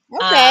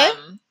 Okay.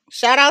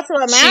 Shout out to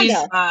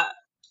Amanda.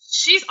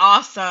 She's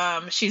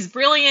awesome. She's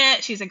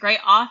brilliant. She's a great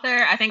author.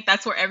 I think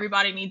that's where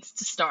everybody needs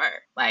to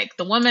start. Like,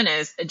 the woman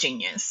is a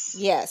genius.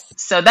 Yes.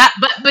 So but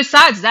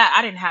besides that,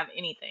 I didn't have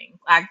anything.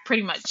 I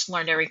pretty much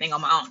learned everything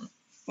on my own.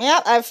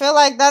 Yeah, I feel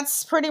like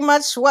that's pretty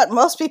much what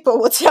most people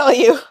will tell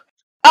you.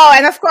 Oh,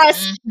 and of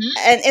course,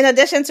 and in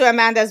addition to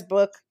Amanda's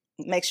book,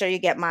 make sure you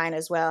get mine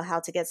as well,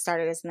 How to Get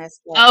Started as an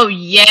Escort. Oh,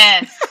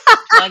 yes.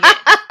 Plug it.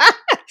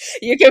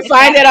 You can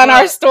find it on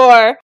our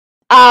store.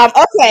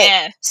 Okay,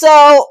 yes.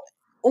 So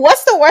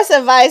what's the worst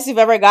advice you've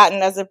ever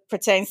gotten as it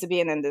pertains to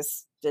being in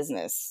this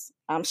business?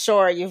 I'm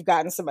sure you've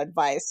gotten some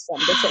advice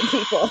from different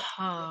people.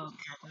 Oh,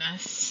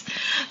 goodness.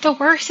 The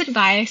worst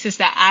advice is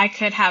that I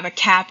could have a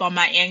cap on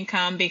my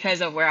income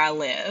because of where I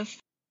live,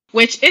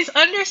 which is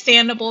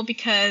understandable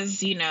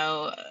because,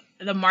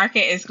 the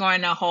market is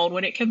going to hold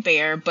what it can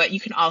bear, but you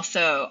can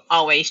also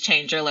always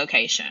change your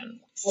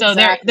location. So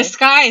the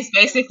sky is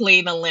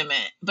basically the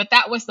limit. But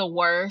that was the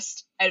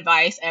worst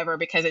advice ever,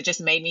 because it just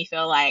made me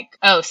feel like,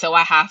 oh, so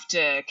I have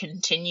to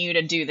continue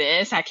to do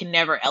this. I can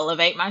never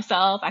elevate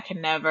myself. I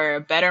can never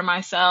better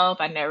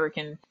myself. I never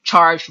can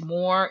charge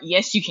more.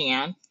 Yes, you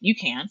can. You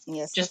can.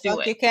 Yes, just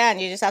do it. You can.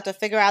 You just have to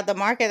figure out the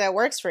market that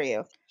works for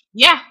you.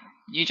 Yeah.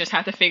 You just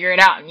have to figure it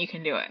out, and you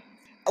can do it.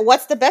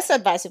 What's the best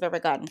advice you've ever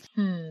gotten?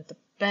 The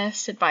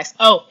best advice.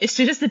 Oh, it's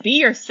to just to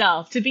be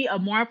yourself, to be a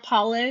more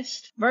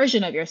polished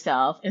version of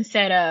yourself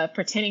instead of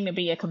pretending to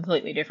be a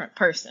completely different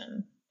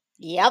person.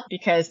 Yep.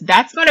 Because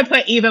that's going to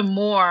put even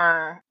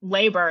more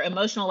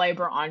emotional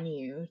labor on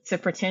you to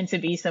pretend to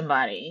be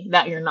somebody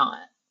that you're not.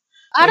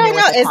 I don't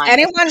know. Is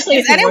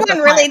anyone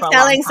really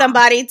telling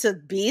somebody to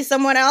be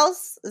someone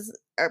else?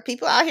 Are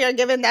people out here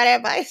giving that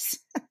advice?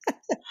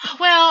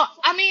 Well,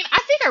 I mean, I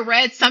think I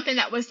read something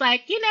that was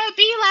like, be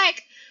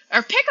like,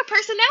 or pick a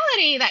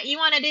personality that you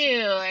want to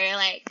do, or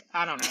like,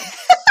 I don't know.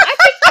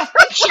 I'm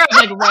pretty sure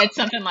I read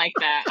something like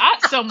that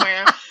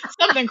somewhere,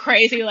 something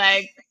crazy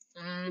like,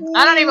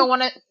 I don't even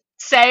want to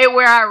say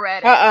where I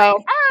read it. Uh-oh. Like,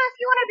 if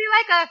you want to be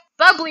like a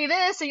bubbly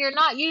this and you're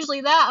not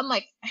usually that, I'm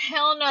like,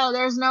 hell no,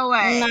 there's no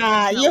way.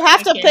 Nah, you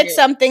have to pick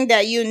something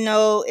that you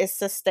know is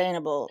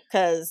sustainable,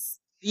 because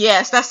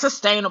yes, that's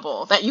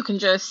sustainable, that you can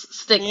just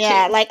stick to.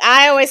 Yeah, like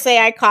I always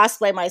say, I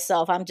cosplay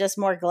myself. I'm just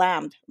more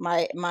glammed.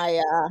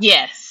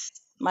 Yes.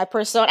 My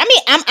persona. I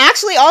mean, I'm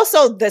actually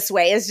also this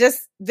way. It's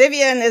just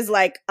Vivian is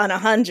like on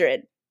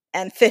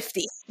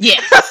 150.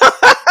 Yes.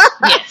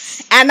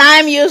 Yes. And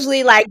I'm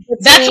usually like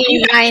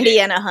between 90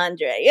 and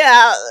 100.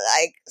 Yeah,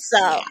 like so.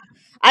 Yeah.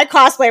 I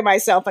cosplay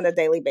myself on a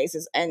daily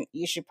basis, and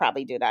you should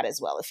probably do that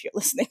as well if you're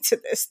listening to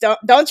this.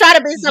 Don't try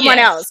to be someone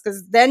else,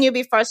 because then you'll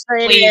be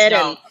frustrated. Please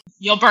don't.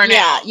 You'll burn out.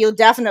 Yeah, you'll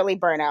definitely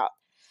burn out.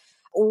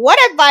 What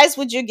advice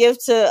would you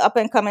give to up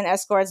and coming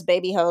escorts,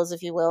 baby hoes,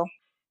 if you will?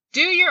 Do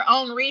your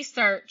own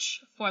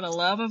research, for the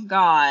love of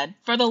God.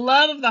 For the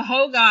love of the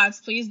whole gods,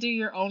 please do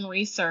your own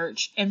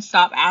research and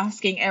stop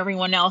asking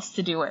everyone else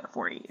to do it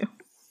for you.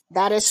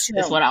 That is true.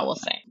 That's what I will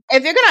say.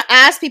 If you're going to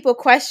ask people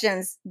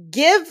questions,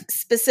 give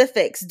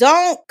specifics.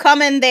 Don't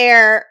come in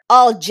there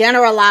all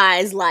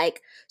generalized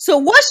like, so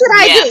what should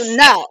I do?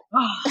 No.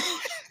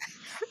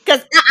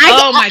 Because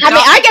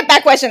I get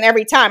that question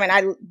every time, and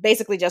I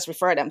basically just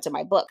refer them to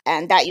my book,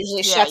 and that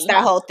usually shuts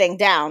that whole thing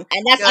down.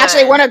 And that's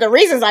actually one of the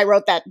reasons I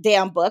wrote that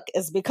damn book,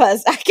 is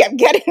because I kept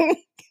getting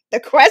the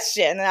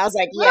question. And I was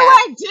like, what do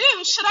I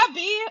do? Should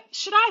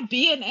I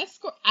be an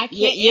escort? I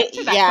can't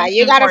answer that question.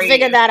 You got to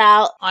figure that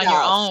out on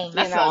your own.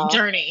 That's a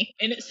journey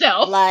in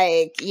itself.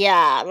 Like,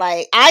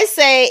 I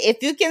say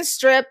if you can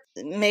strip,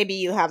 maybe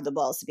you have the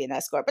balls to be an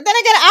escort. But then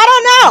again,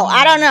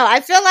 I don't know. I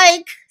feel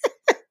like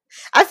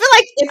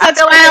it's a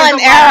trial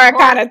and error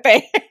kind of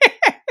thing.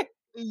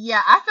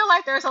 Yeah, I feel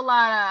like there's a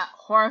lot of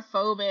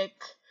horrorphobic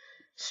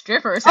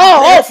strippers.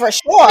 Oh, for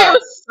sure.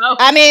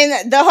 I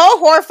mean, the whole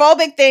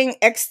horrorphobic thing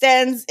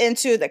extends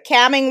into the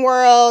camming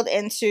world,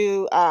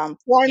 into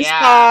porn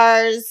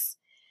stars.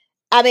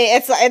 I mean,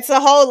 it's a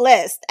whole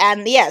list.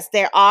 And yes,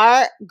 there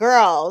are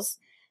girls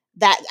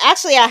that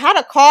actually, I had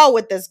a call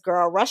with this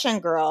girl, Russian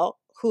girl,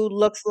 who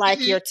looks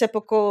like your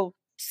typical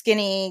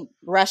skinny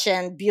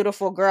Russian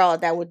beautiful girl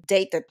that would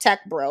date the tech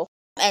bro.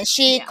 And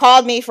she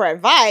called me for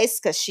advice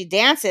because she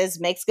dances,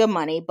 makes good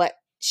money, but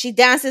she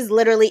dances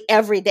literally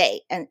every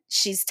day and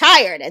she's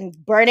tired and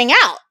burning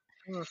out,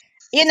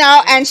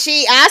 and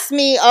she asked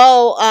me,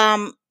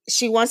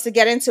 she wants to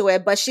get into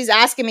it, but she's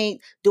asking me,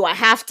 do I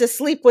have to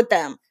sleep with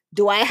them?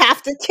 Do I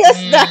have to kiss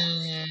them?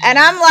 And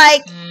I'm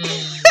like,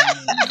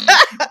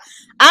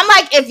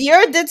 if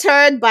you're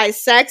deterred by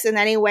sex in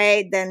any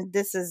way, then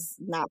this is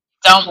not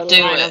don't do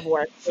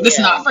it. This is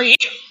not for you.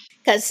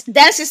 Because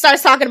then she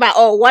starts talking about,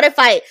 what if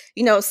I,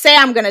 say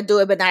I'm going to do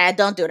it, but then I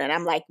don't do it. And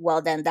I'm like, well,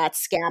 then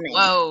that's scamming.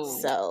 Whoa.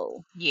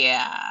 So.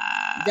 Yeah.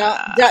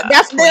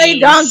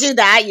 Definitely don't do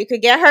that. You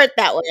could get hurt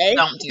that way.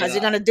 Don't do because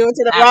you're going to do it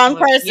to the wrong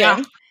person.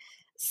 Yeah.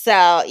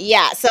 So,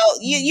 So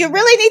you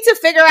really need to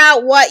figure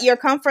out what your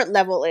comfort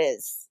level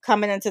is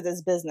coming into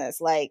this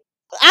business. Like,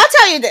 I'll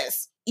tell you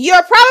this.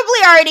 You're probably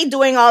already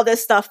doing all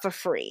this stuff for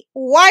free.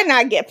 Why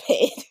not get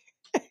paid?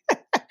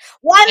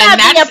 Why not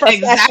be a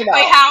professional? That's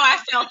exactly how I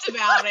felt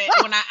about it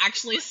when I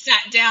actually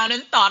sat down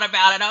and thought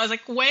about it. I was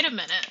like, wait a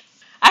minute.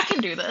 I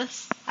can do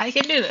this.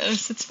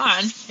 It's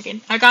fine.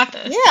 I got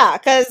this. Yeah,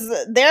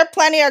 because there are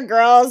plenty of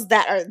girls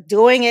that are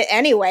doing it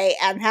anyway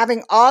and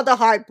having all the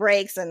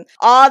heartbreaks and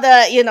all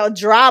the,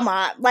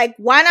 drama. Like,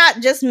 why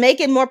not just make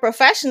it more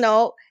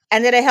professional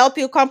and it'll help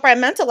you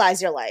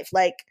compartmentalize your life?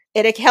 Like,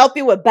 it'll help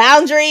you with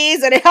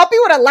boundaries. It'll help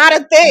you with a lot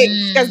of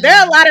things. Because there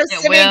are a lot of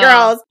silly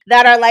girls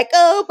that are like,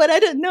 but I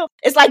didn't know.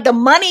 It's like the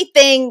money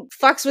thing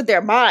fucks with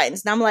their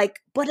minds. And I'm like,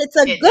 but it's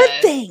a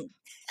good thing.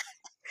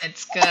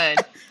 It's good.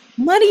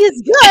 Money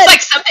is good. It's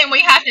like something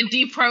we have to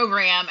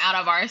deprogram out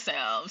of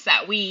ourselves,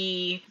 that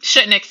we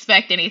shouldn't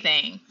expect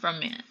anything from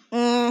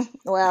men.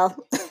 Well,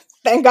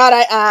 thank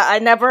God I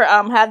never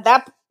had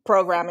that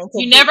programming.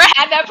 You never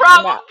had that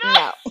problem?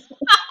 No.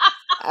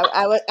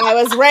 I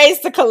was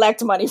raised to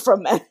collect money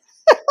from men.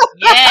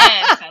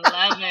 Yes,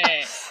 I love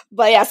it.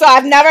 But yeah, so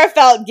I've never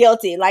felt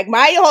guilty. Like,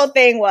 my whole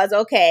thing was,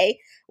 okay,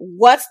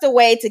 what's the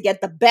way to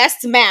get the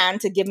best man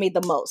to give me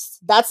the most?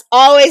 That's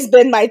always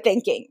been my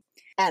thinking,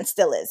 and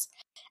still is.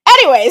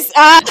 Anyways,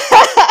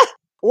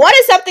 what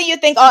is something you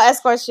think all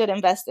escorts should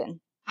invest in?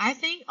 I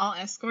think all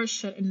escorts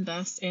should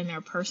invest in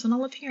their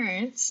personal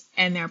appearance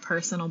and their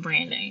personal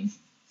branding.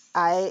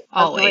 I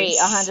agree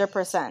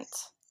 100%.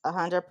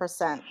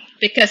 100%.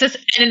 Because it's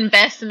an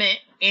investment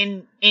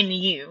in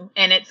you,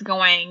 and it's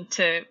going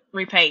to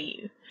repay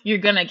you. You're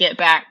going to get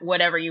back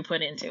whatever you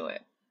put into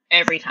it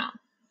every time.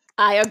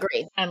 I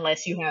agree.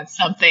 Unless you have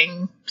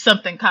something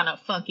kind of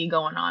funky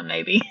going on,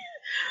 maybe.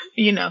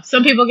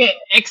 Some people get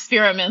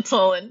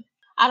experimental, and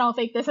I don't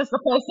think this is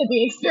supposed to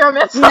be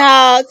experimental.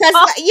 No, because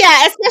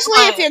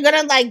especially if you're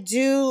gonna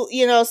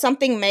do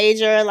something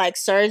major like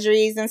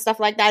surgeries and stuff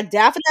like that.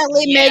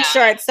 Definitely make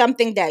sure it's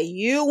something that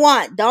you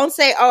want. Don't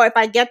say, if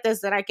I get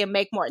this, then I can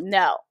make more.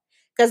 No,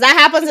 because that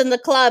happens in the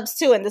clubs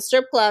too. In the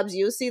strip clubs,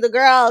 you see the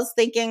girls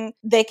thinking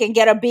they can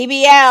get a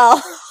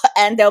BBL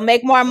and they'll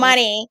make more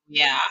money.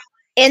 Yeah.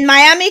 In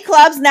Miami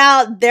clubs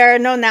now, there are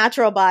no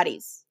natural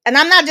bodies. And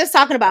I'm not just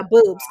talking about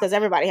boobs, because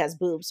everybody has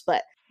boobs,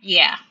 but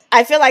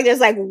I feel like there's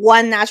like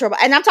one natural,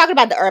 and I'm talking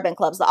about the urban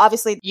clubs.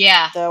 Obviously,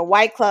 the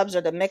white clubs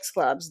or the mixed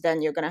clubs,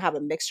 then you're going to have a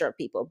mixture of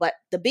people. But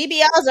the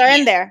BBLs are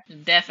in there.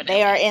 Definitely.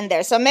 They are in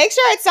there. So make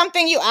sure it's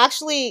something you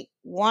actually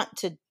want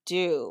to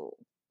do.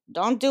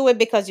 Don't do it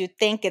because you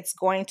think it's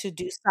going to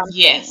do something.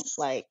 Yes.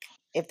 Like,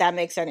 if that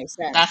makes any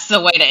sense. That's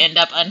the way to end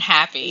up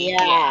unhappy.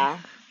 Yeah.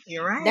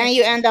 You're right. Then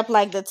you end up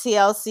like the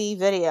TLC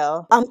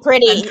video. I'm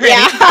pretty.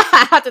 Yeah.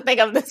 I have to think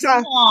of this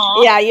one.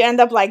 Aww. Yeah, you end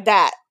up like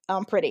that.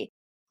 I'm pretty.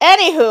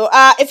 Anywho,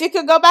 if you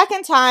could go back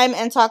in time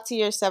and talk to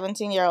your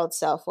 17-year-old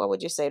self, what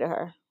would you say to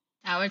her?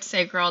 I would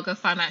say, girl, go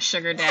find that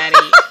sugar daddy.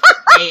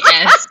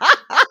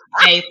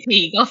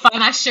 ASAP. Go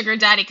find that sugar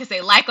daddy, because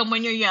they like them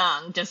when you're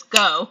young. Just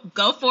go.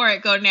 Go for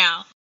it. Go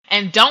now.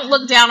 And don't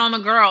look down on the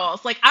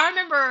girls. Like, I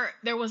remember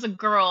there was a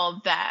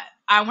girl that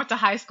I went to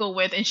high school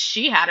with, and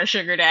she had a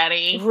sugar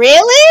daddy.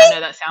 Really? I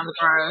know that sounds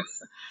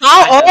gross.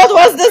 How old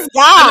was this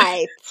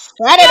guy?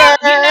 Predator.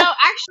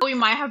 Actually, we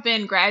might have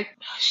been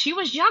She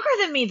was younger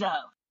than me, though.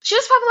 She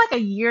was probably like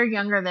a year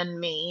younger than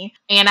me.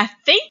 And I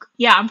think,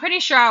 I'm pretty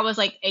sure I was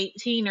like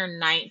 18 or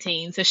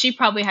 19. So she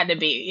probably had to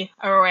be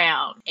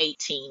around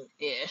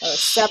 18-ish.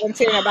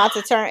 17, about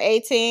to turn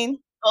 18?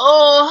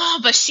 Oh,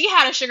 but she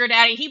had a sugar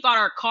daddy. He bought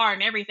her a car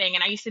and everything.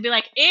 And I used to be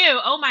like, ew,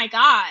 oh my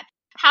God.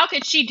 How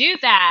could she do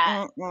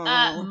that?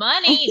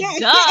 Money,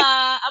 duh.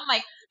 I'm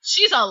like,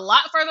 she's a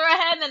lot further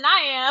ahead than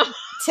I am.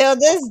 Till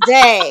this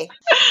day,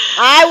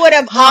 I would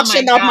have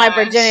auctioned off my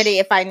virginity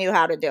if I knew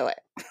how to do it.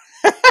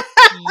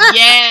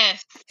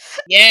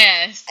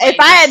 Yes. If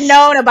I had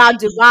known about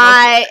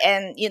Dubai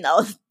and, you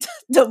know,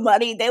 the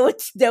money they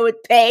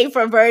would pay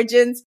for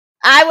virgins,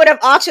 I would have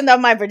auctioned off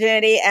my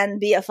virginity and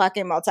be a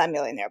fucking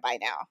multimillionaire by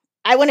now.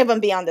 I wouldn't even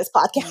be on this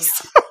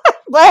podcast.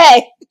 But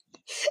hey,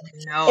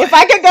 if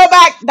I could go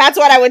back, that's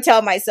what I would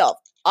tell myself.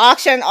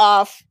 Auction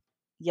off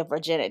your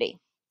virginity.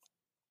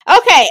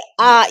 Okay,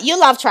 you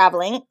love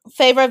traveling.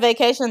 Favorite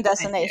vacation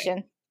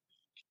destination?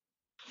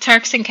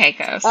 Turks and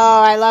Caicos.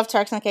 Oh, I love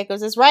Turks and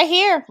Caicos. It's right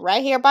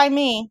here by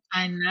me.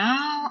 I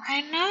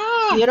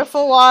know.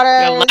 Beautiful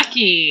water. You're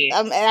lucky.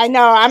 I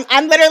know.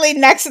 I'm literally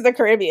next to the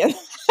Caribbean.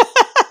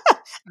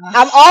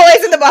 I'm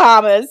always in the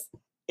Bahamas.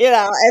 You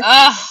know.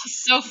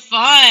 So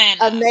fun.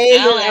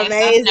 Amazing.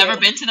 I've never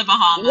been to the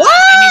Bahamas. What?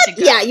 I need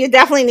to go. Yeah, you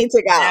definitely need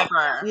to go.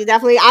 Never. You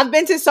definitely. I've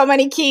been to so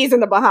many keys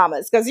in the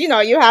Bahamas because, you know,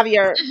 you have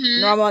your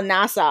normal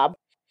Nassau.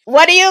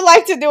 What do you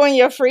like to do in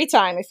your free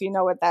time, if you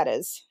know what that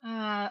is?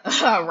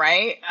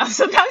 Right.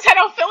 Sometimes I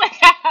don't feel like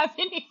I have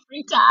any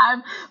free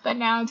time, but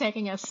now I'm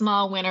taking a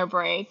small winter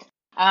break.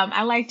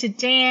 I like to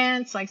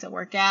dance, like to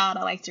work out,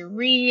 I like to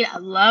read, I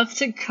love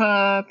to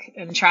cook,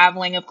 and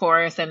traveling, of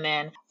course, and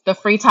then the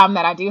free time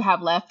that I do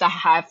have left, I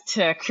have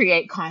to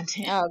create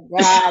content. Oh,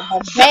 God,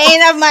 the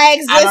bane of my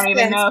existence. I don't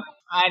even know.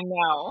 I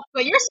know.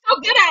 But you're so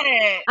good at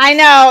it. I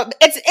know.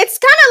 It's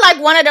kind of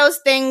like one of those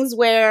things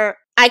where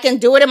I can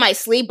do it in my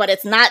sleep, but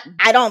it's not,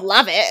 I don't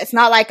love it. It's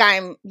not like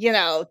I'm, you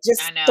know,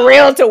 just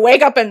thrilled to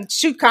wake up and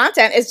shoot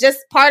content. It's just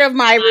part of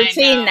my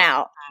routine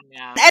now.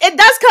 And it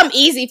does come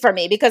easy for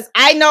me because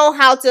I know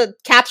how to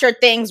capture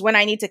things when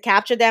I need to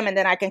capture them, and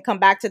then I can come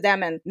back to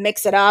them and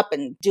mix it up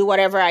and do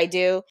whatever I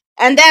do.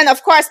 And then,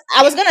 of course,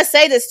 I was going to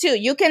say this too.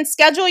 You can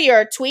schedule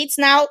your tweets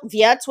now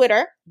via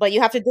Twitter, but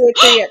you have to do it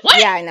through your...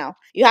 Yeah, I know.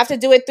 You have to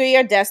do it through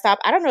your desktop.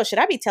 I don't know. Should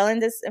I be telling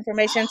this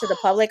information to the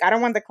public? I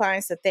don't want the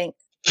clients to think.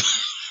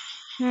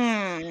 You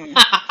can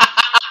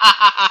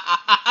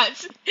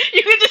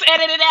just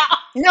edit it out.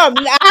 No,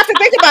 I have to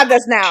think about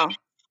this now.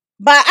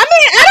 But I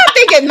mean, I don't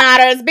think it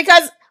matters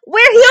because we're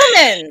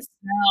humans.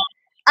 No.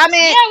 I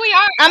mean, yeah, we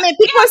are. I mean,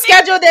 people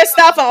schedule their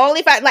stuff on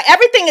OnlyFans. Like,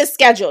 everything is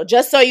scheduled,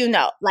 just so you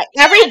know. Like,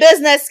 every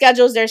business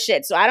schedules their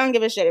shit. So I don't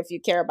give a shit if you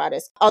care about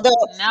it. Although,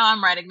 now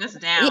I'm writing this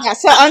down. Yeah,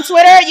 so on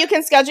Twitter, you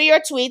can schedule your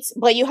tweets,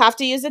 but you have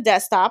to use the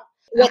desktop.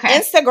 With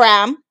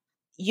Instagram,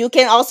 you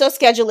can also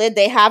schedule it.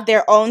 They have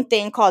their own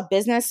thing called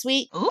Business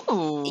Suite.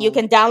 Ooh. You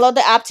can download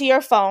the app to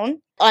your phone,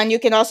 and you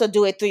can also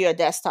do it through your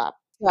desktop.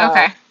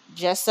 So,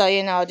 just so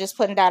you know, just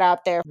putting that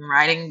out there. I'm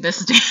writing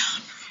this down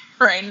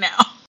right now.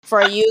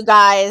 For you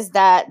guys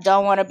that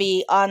don't want to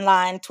be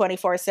online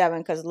 24/7,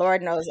 because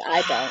Lord knows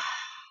I don't.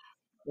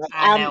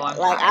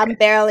 Like, I'm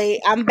barely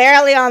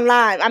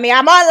online. I mean,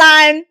 I'm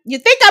online. You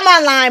think I'm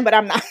online, but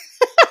I'm not.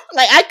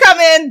 Like, I come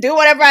in, do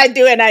whatever I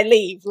do, and I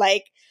leave.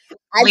 Like,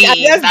 I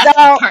just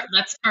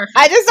that's perfect.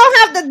 I just don't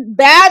have the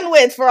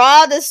bandwidth for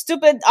all the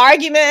stupid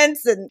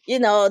arguments and, you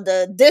know,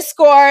 the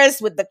discourse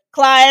with the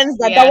clients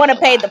that don't want to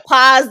pay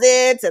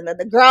deposits, and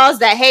the girls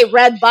that hate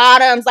red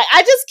bottoms. Like,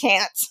 I just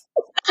can't.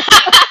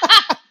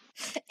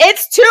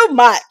 It's too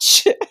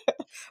much.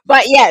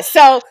 But yes,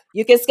 so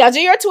you can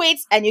schedule your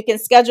tweets and you can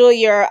schedule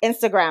your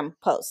Instagram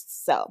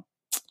posts. So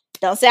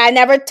don't say I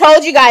never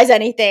told you guys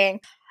anything.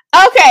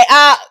 Okay,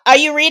 are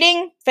you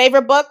reading?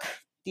 Favorite book?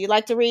 Do you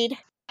like to read?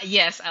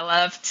 Yes, I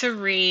love to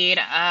read.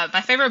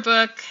 My favorite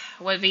book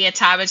would be A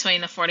Tie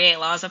Between the 48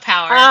 Laws of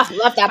Power.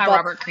 Love that by book.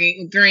 Robert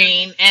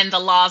Greene, and The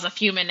Laws of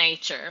Human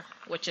Nature,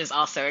 which is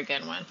also a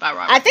good one by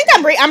Robert. I think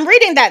I'm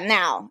reading that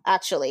now,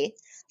 actually.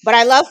 But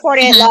I love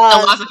 48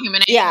 Laws. The Laws of Human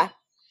Nature. Yeah.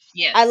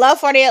 Yes. I love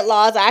 48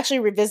 Laws. I actually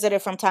revisit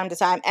it from time to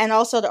time. And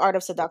also The Art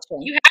of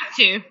Seduction. You have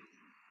to.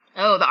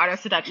 Oh, The Art of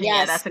Seduction. Yes,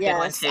 yeah, that's a good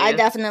one too.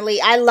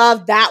 I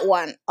love that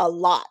one a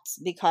lot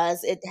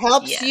because it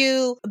helps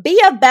you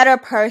be a better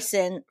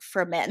person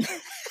for men.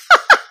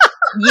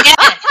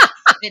 Yes,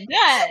 it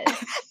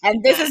does.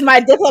 And this is my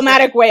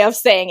diplomatic way of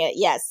saying it.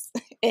 Yes,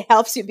 it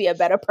helps you be a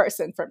better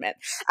person for men.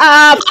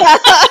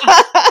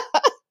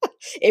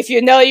 If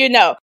you know, you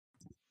know.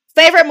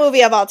 Favorite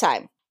movie of all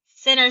time?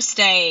 Center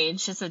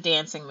Stage. It's a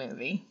dancing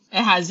movie.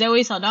 It has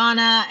Zoe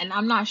Saldana, and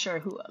I'm not sure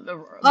who the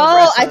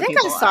I think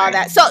I saw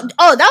that. So, that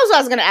was what I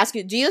was going to ask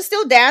you. Do you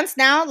still dance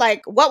now?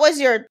 Like, what was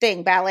your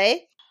thing?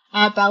 Ballet?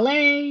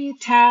 Ballet,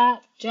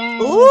 tap,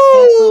 jazz,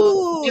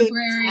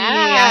 contemporary.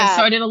 Yeah,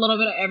 so I did a little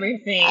bit of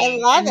everything. I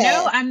love it.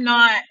 No,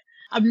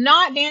 I'm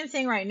not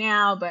dancing right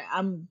now, but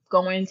I'm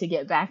going to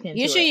get back into it.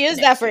 You should use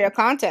that for your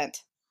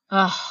content.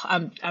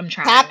 I'm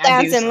trying. Tap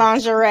dance and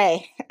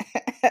lingerie.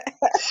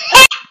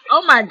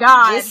 Oh my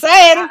God. Just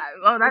saying.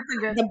 That's a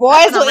good. The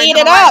boys will eat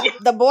it up.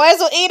 The boys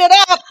will eat it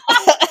up.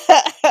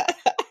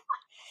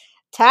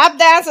 Tap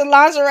dance and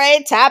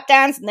lingerie, tap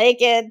dance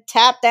naked,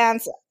 tap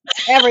dance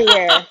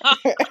everywhere.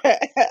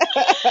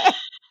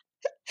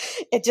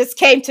 It just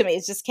came to me.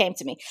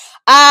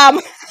 I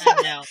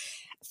know.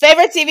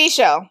 Favorite TV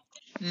show?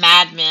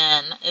 Mad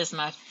Men is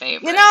my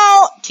favorite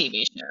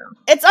TV show.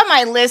 It's on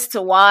my list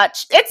to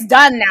watch. It's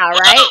done now,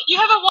 right? You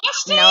haven't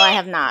watched it? No, I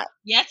have not.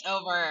 Yeah, it's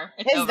over.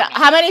 It's over now.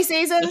 How many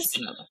seasons?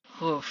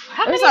 How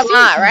There's many a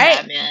lot, right?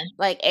 Mad Men?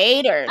 Like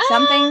 8 or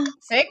something?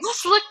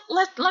 6?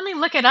 Let me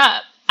look it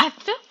up. I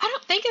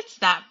don't think it's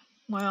that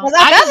well.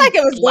 I felt like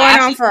it was going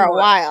on for a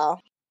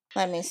while.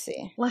 Let me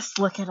see. Let's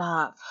look it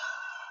up.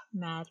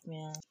 Mad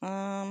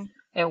Men.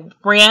 It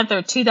ran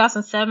through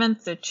 2007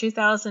 through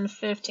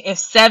 2015.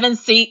 It's 7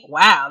 seasons.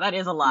 Wow, that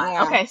is a lot.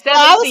 Yeah. Okay,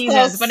 7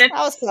 seasons, but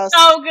it's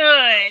so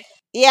good.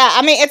 Yeah,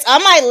 I mean, it's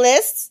on my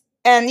list.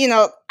 And,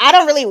 I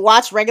don't really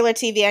watch regular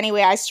TV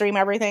anyway. I stream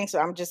everything,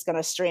 so I'm just going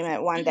to stream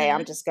it one day.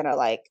 I'm just going to,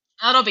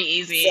 That'll be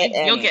easy.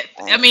 You'll get...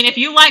 I mean, if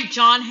you like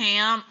John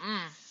Hamm...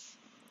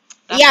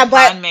 That's a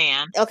fine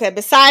man. Okay,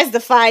 besides the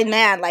fine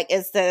man,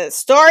 is the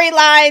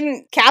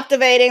storyline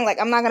captivating?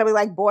 I'm not going to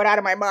be, bored out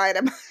of my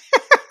mind.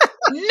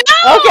 No.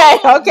 Okay.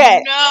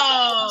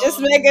 No. Just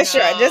making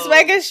sure. I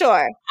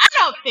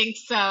don't think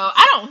so.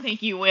 I don't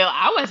think you will.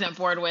 I wasn't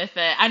bored with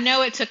it. I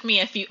know it took me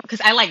a few because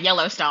I like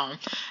Yellowstone,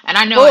 and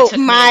I know it took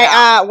me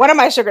one of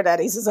my sugar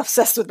daddies is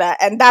obsessed with that,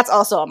 and that's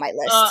also on my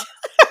list.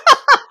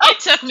 It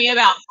took me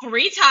about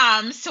 3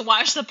 times to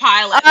watch the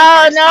pilot.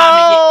 Time to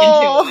get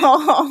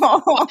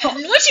into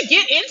it. Once you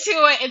get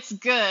into it, it's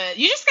good.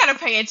 You just gotta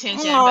pay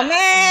attention. Oh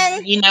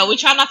man! We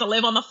try not to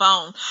live on the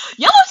phone.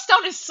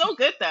 Yellowstone is so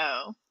good,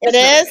 though. It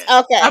is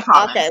okay.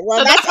 Well,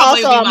 so that's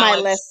also on my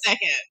list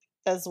second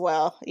as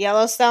well.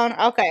 Yellowstone.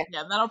 Okay.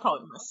 Yeah, that'll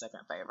probably be my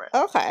second favorite.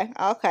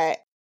 Okay.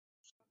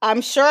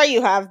 I'm sure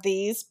you have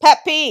these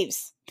pet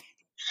peeves.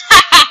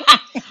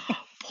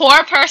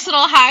 Poor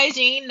personal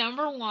hygiene,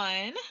 number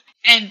 1.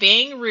 And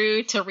being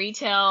rude to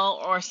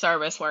retail or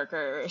service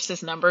workers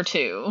is number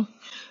 2.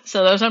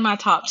 So those are my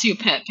top 2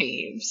 pet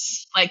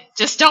peeves.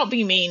 Just don't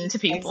be mean to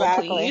people,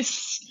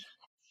 please.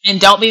 And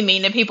don't be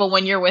mean to people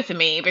when you're with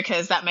me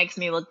because that makes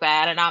me look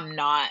bad and I'm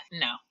not.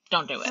 No,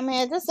 don't do it. I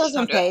mean, it just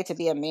doesn't pay to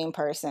be a mean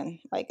person.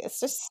 It's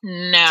just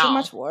too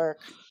much work.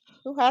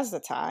 Who has the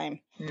time?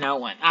 No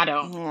one. I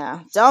don't.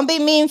 Yeah. Don't be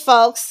mean,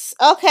 folks.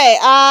 Okay.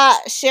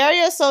 Share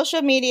your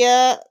social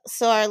media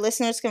so our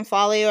listeners can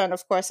follow you. And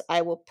of course,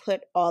 I will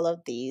put all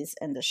of these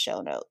in the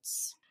show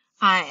notes.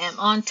 I am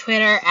on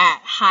Twitter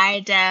at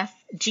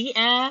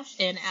HighDefGF,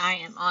 and I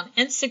am on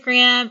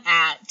Instagram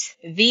at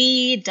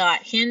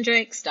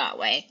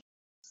the.hendricks.way.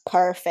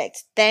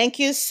 Perfect. Thank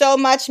you so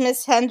much,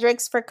 Miss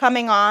Hendricks, for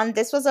coming on.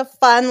 This was a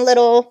fun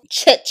little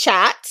chit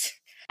chat.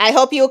 I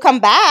hope you'll come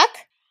back.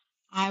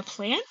 I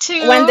plan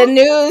to. When the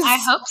news, I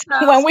hope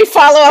so. When we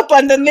follow up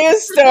on the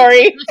news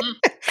story.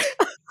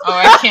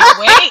 I can't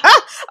wait.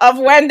 Of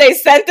when they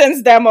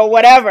sentence them or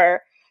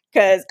whatever.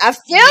 Because I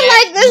feel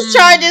like these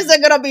charges are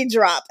going to be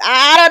dropped.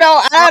 I don't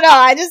know.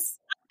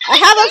 I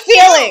have a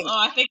feeling.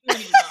 I think we're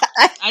going to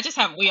be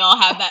dropped. We all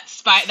have that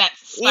spite, that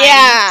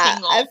spidey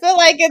tingle. I feel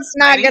like it's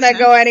not going to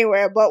go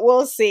anywhere, but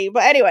we'll see.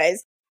 But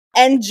anyways,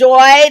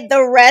 enjoy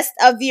the rest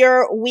of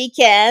your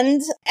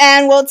weekend,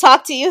 and we'll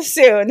talk to you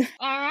soon.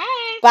 All right.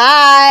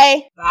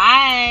 Bye.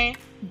 Bye.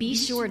 Be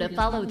sure to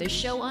follow the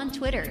show on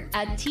Twitter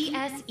at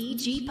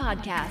TSEG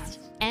Podcast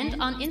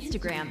and on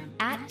Instagram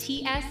at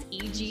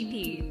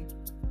TSEGP.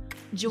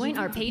 Join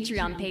our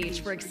Patreon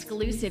page for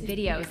exclusive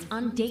videos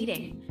on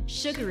dating,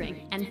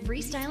 sugaring, and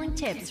freestyling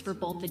tips for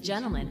both the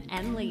gentlemen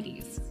and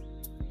ladies.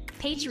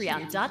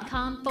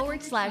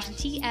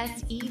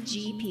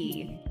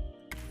 Patreon.com/TSEGP.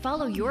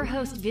 Follow your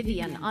host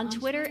Vivian on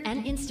Twitter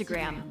and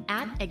Instagram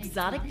at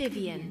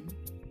ExoticVivian.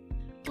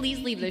 Please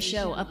leave the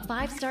show a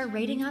 5-star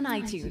rating on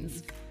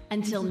iTunes.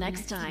 Until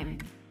next time,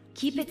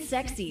 keep it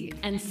sexy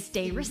and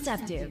stay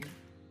receptive.